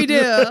actually what we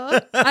do.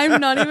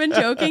 I'm not even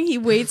joking. He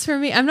waits for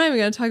me. I'm not even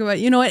gonna talk about it.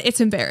 You know what? It's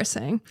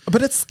embarrassing.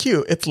 But it's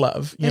cute. It's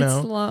love. You know.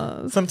 It's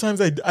love. Sometimes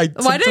I Why did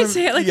I sometimes-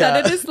 say it like yeah,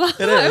 that? It is love.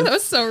 it is. That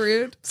was so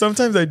rude.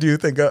 Sometimes I do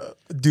think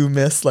do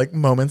miss like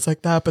moments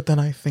like that, but then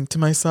I think to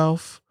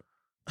myself,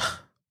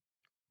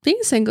 Being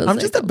single is I'm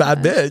like just a the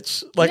bad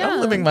best. bitch. Like Yeah.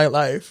 I'm living my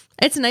life.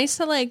 It's nice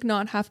to like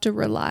not have to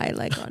rely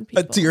like on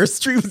people. A tear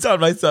streams down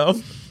myself.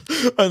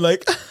 I'm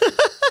like,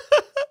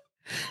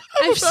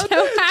 I'm a so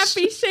bad bitch.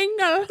 happy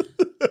single.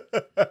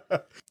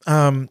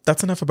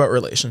 That's enough about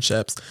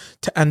relationships.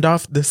 To end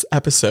off this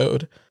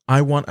episode,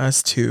 I want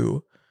us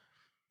to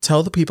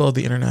tell the people of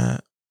the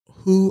internet,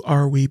 who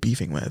are we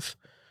beefing with?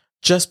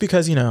 Just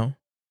because, you know,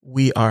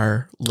 we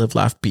are Live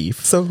Laugh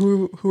Beef. So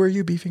who are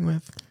you beefing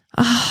with?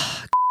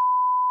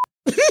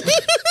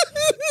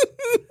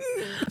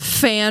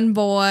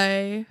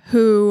 Fanboy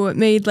who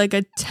made like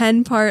a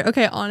 10-part.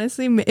 Okay,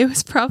 honestly, it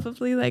was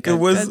probably like a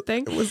good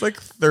thing. It was like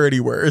 30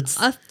 words.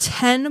 A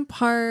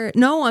 10-part.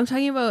 No, I'm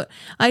talking about.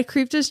 I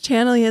creeped his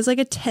channel. He has like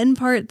a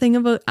 10-part thing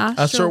about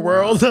Astro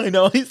World. I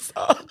know, I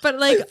saw. But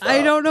like, I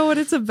saw. don't know what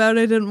it's about.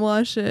 I didn't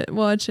watch it.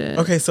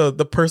 Okay, so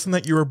the person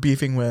that you were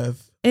beefing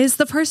with, Is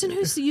the person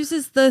who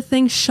uses the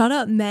thing "Shut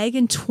Up, Meg"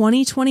 in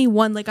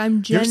 2021? Like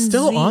I'm Gen you're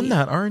still Z. on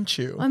that, aren't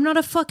you? I'm not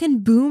a fucking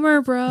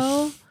boomer,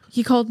 bro.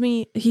 He called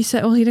me. He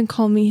said, well, he didn't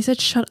call me. He said,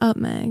 "Shut up,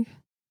 Meg."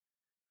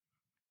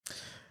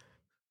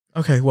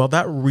 Okay, well,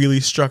 that really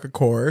struck a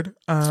chord.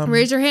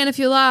 Raise your hand if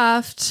you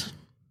laughed.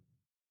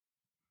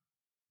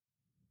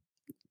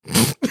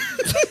 Bitch,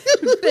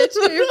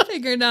 get your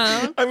finger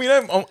down. I mean,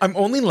 I'm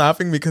only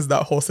laughing because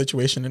that whole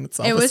situation in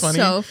itself It was is funny.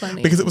 so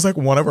funny. Because it was like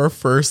one of our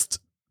first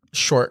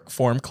short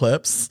form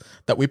clips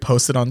that we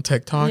posted on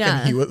TikTok,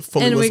 and he was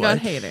fully and was we got like,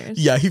 haters.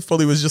 yeah, he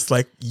fully was just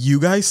like, you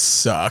guys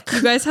suck.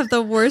 You guys have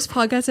the worst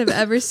podcast I've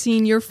ever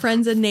seen. Your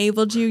friends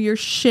enabled you. You're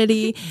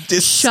shitty.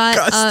 Shut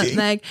up, Disgusting.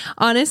 Meg.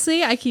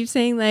 Honestly, I keep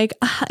saying like,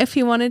 if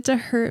he wanted to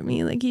hurt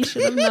me, like he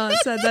should have not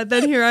said that.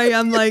 Then here I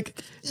am, like,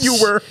 You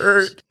were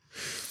hurt.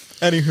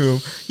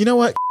 Anywho, you know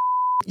what?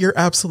 You're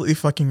absolutely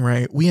fucking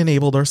right. We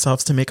enabled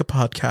ourselves to make a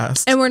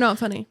podcast. and we're not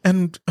funny.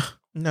 And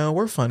no,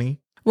 we're funny.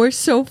 We're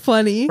so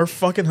funny. We're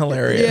fucking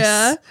hilarious.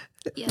 Yeah,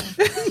 Yeah.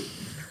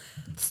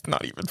 It's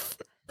not even.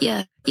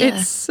 Yeah.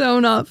 it's so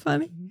not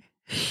funny.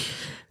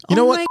 You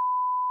know what? My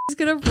he's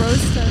gonna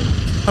roast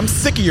us. I'm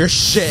sick of your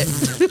shit.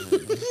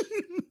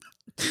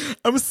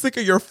 I'm sick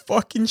of your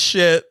fucking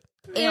shit.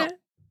 Ew.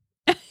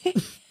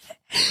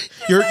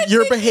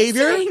 Your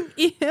behavior. Saying,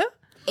 yeah.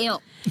 Ew.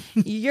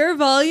 Your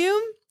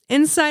volume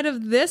inside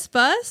of this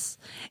bus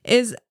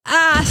is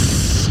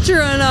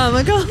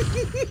astronomical.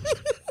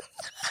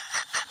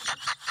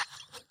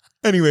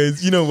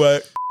 Anyways, you know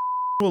what?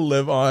 Will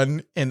live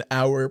on in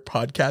our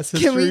podcast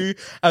Can we-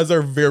 history as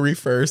our very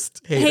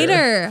first hater.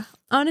 Hater.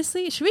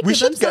 Honestly, should we We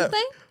give him should get-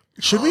 something?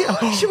 Should we?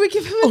 Should we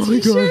give him a Oh my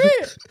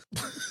t-shirt?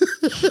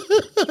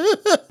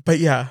 But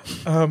yeah,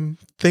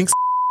 thanks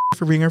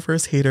for being our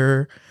first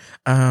hater.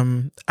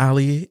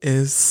 Ali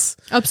is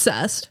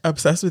Obsessed.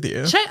 obsessed with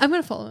you. I'm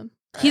gonna follow him.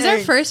 He's our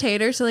Hey. first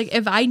hater, so like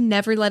if I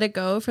never let it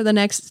go for the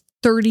next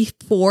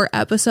 34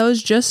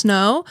 episodes, just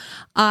know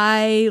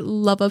I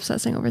love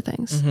obsessing over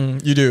things.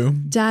 Mhm, you do.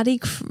 Daddy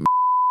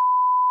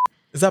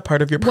Is that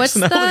part of your What's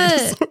personality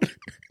the- disorder?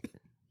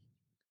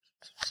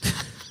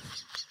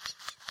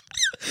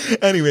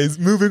 Anyways,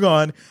 moving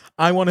on.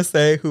 I want to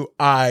say who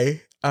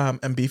I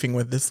am beefing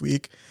with this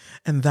week,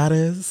 and that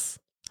is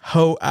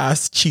hoe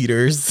ass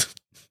cheaters.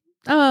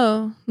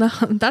 Oh, no,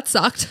 that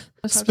sucked.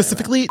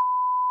 Specifically,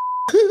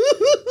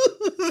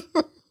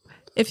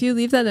 If you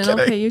leave that in, I'll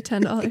Kidding. pay you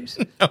 $10.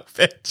 no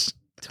bitch.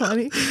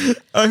 20.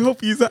 I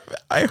hope he's happy.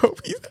 I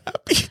hope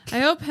I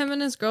hope him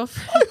and his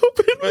girlfriend. I hope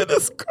him and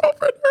his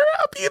girlfriend are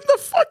happy in the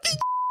fucking.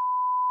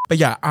 But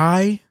yeah,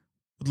 I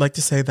would like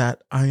to say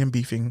that I am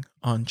beefing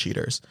on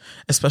cheaters,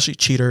 especially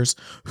cheaters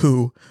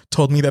who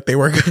told me that they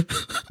were good.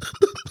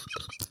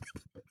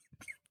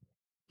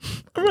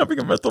 I'm having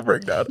a mental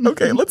breakdown.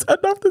 Okay, let's end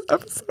off this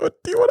episode.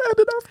 Do you want to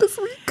end it off this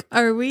week?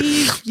 Are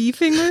we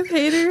beefing with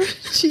hater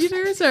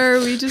cheaters, or are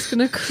we just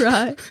gonna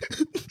cry?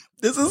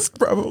 This is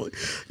probably,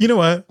 you know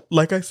what?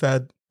 Like I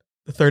said,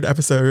 the third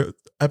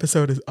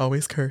episode is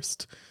always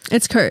cursed.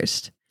 It's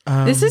cursed.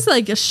 Um, This is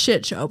like a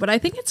shit show, but I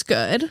think it's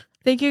good.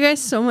 Thank you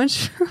guys so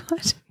much for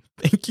watching.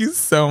 Thank you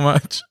so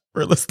much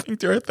for listening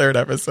to our third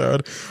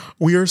episode.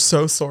 We are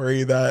so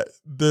sorry that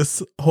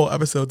this whole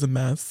episode's a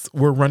mess.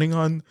 We're running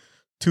on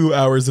 2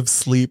 hours of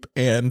sleep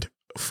and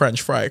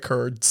French fry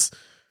curds.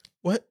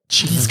 What?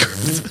 Cheese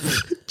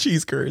curds.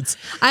 cheese curds.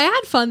 I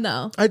had fun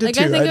though. I did like,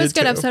 too. I think I it was a did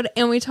good too. episode,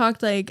 and we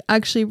talked like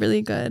actually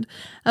really good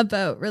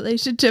about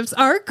relationships.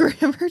 Our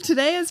grammar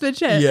today has been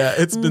shit. Yeah,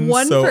 it's been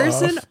one so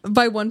person. off.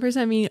 By one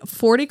person, I mean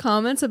 40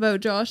 comments about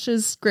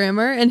Josh's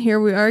grammar, and here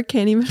we are,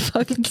 can't even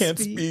fucking Can't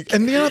speak. speak.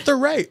 And you know what? They're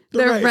right.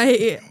 They're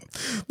right.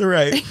 They're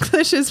right.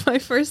 English is my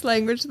first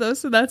language though,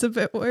 so that's a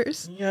bit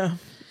worse. Yeah.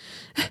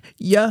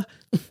 Yeah.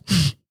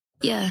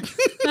 Yeah.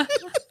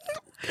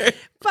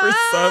 We're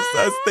so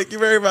obsessed. Thank you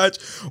very much.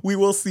 We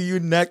will see you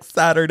next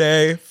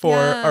Saturday for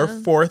Yeah. our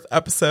 4th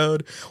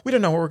episode. We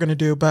don't know what we're gonna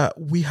do, but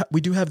we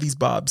do have these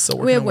bobs, so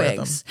we're We gonna have wear them.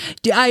 wigs.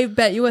 I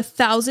bet you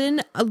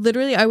 $1,000.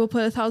 Literally, I will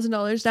put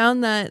 $1,000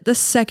 down that the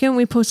second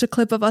we post a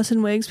clip of us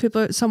in wigs,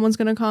 someone's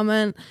gonna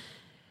comment.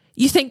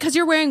 You think because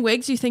you're wearing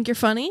wigs, you think you're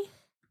funny?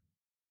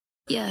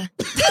 Yeah.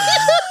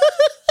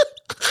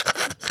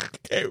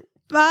 Okay.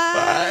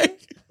 Bye. Bye.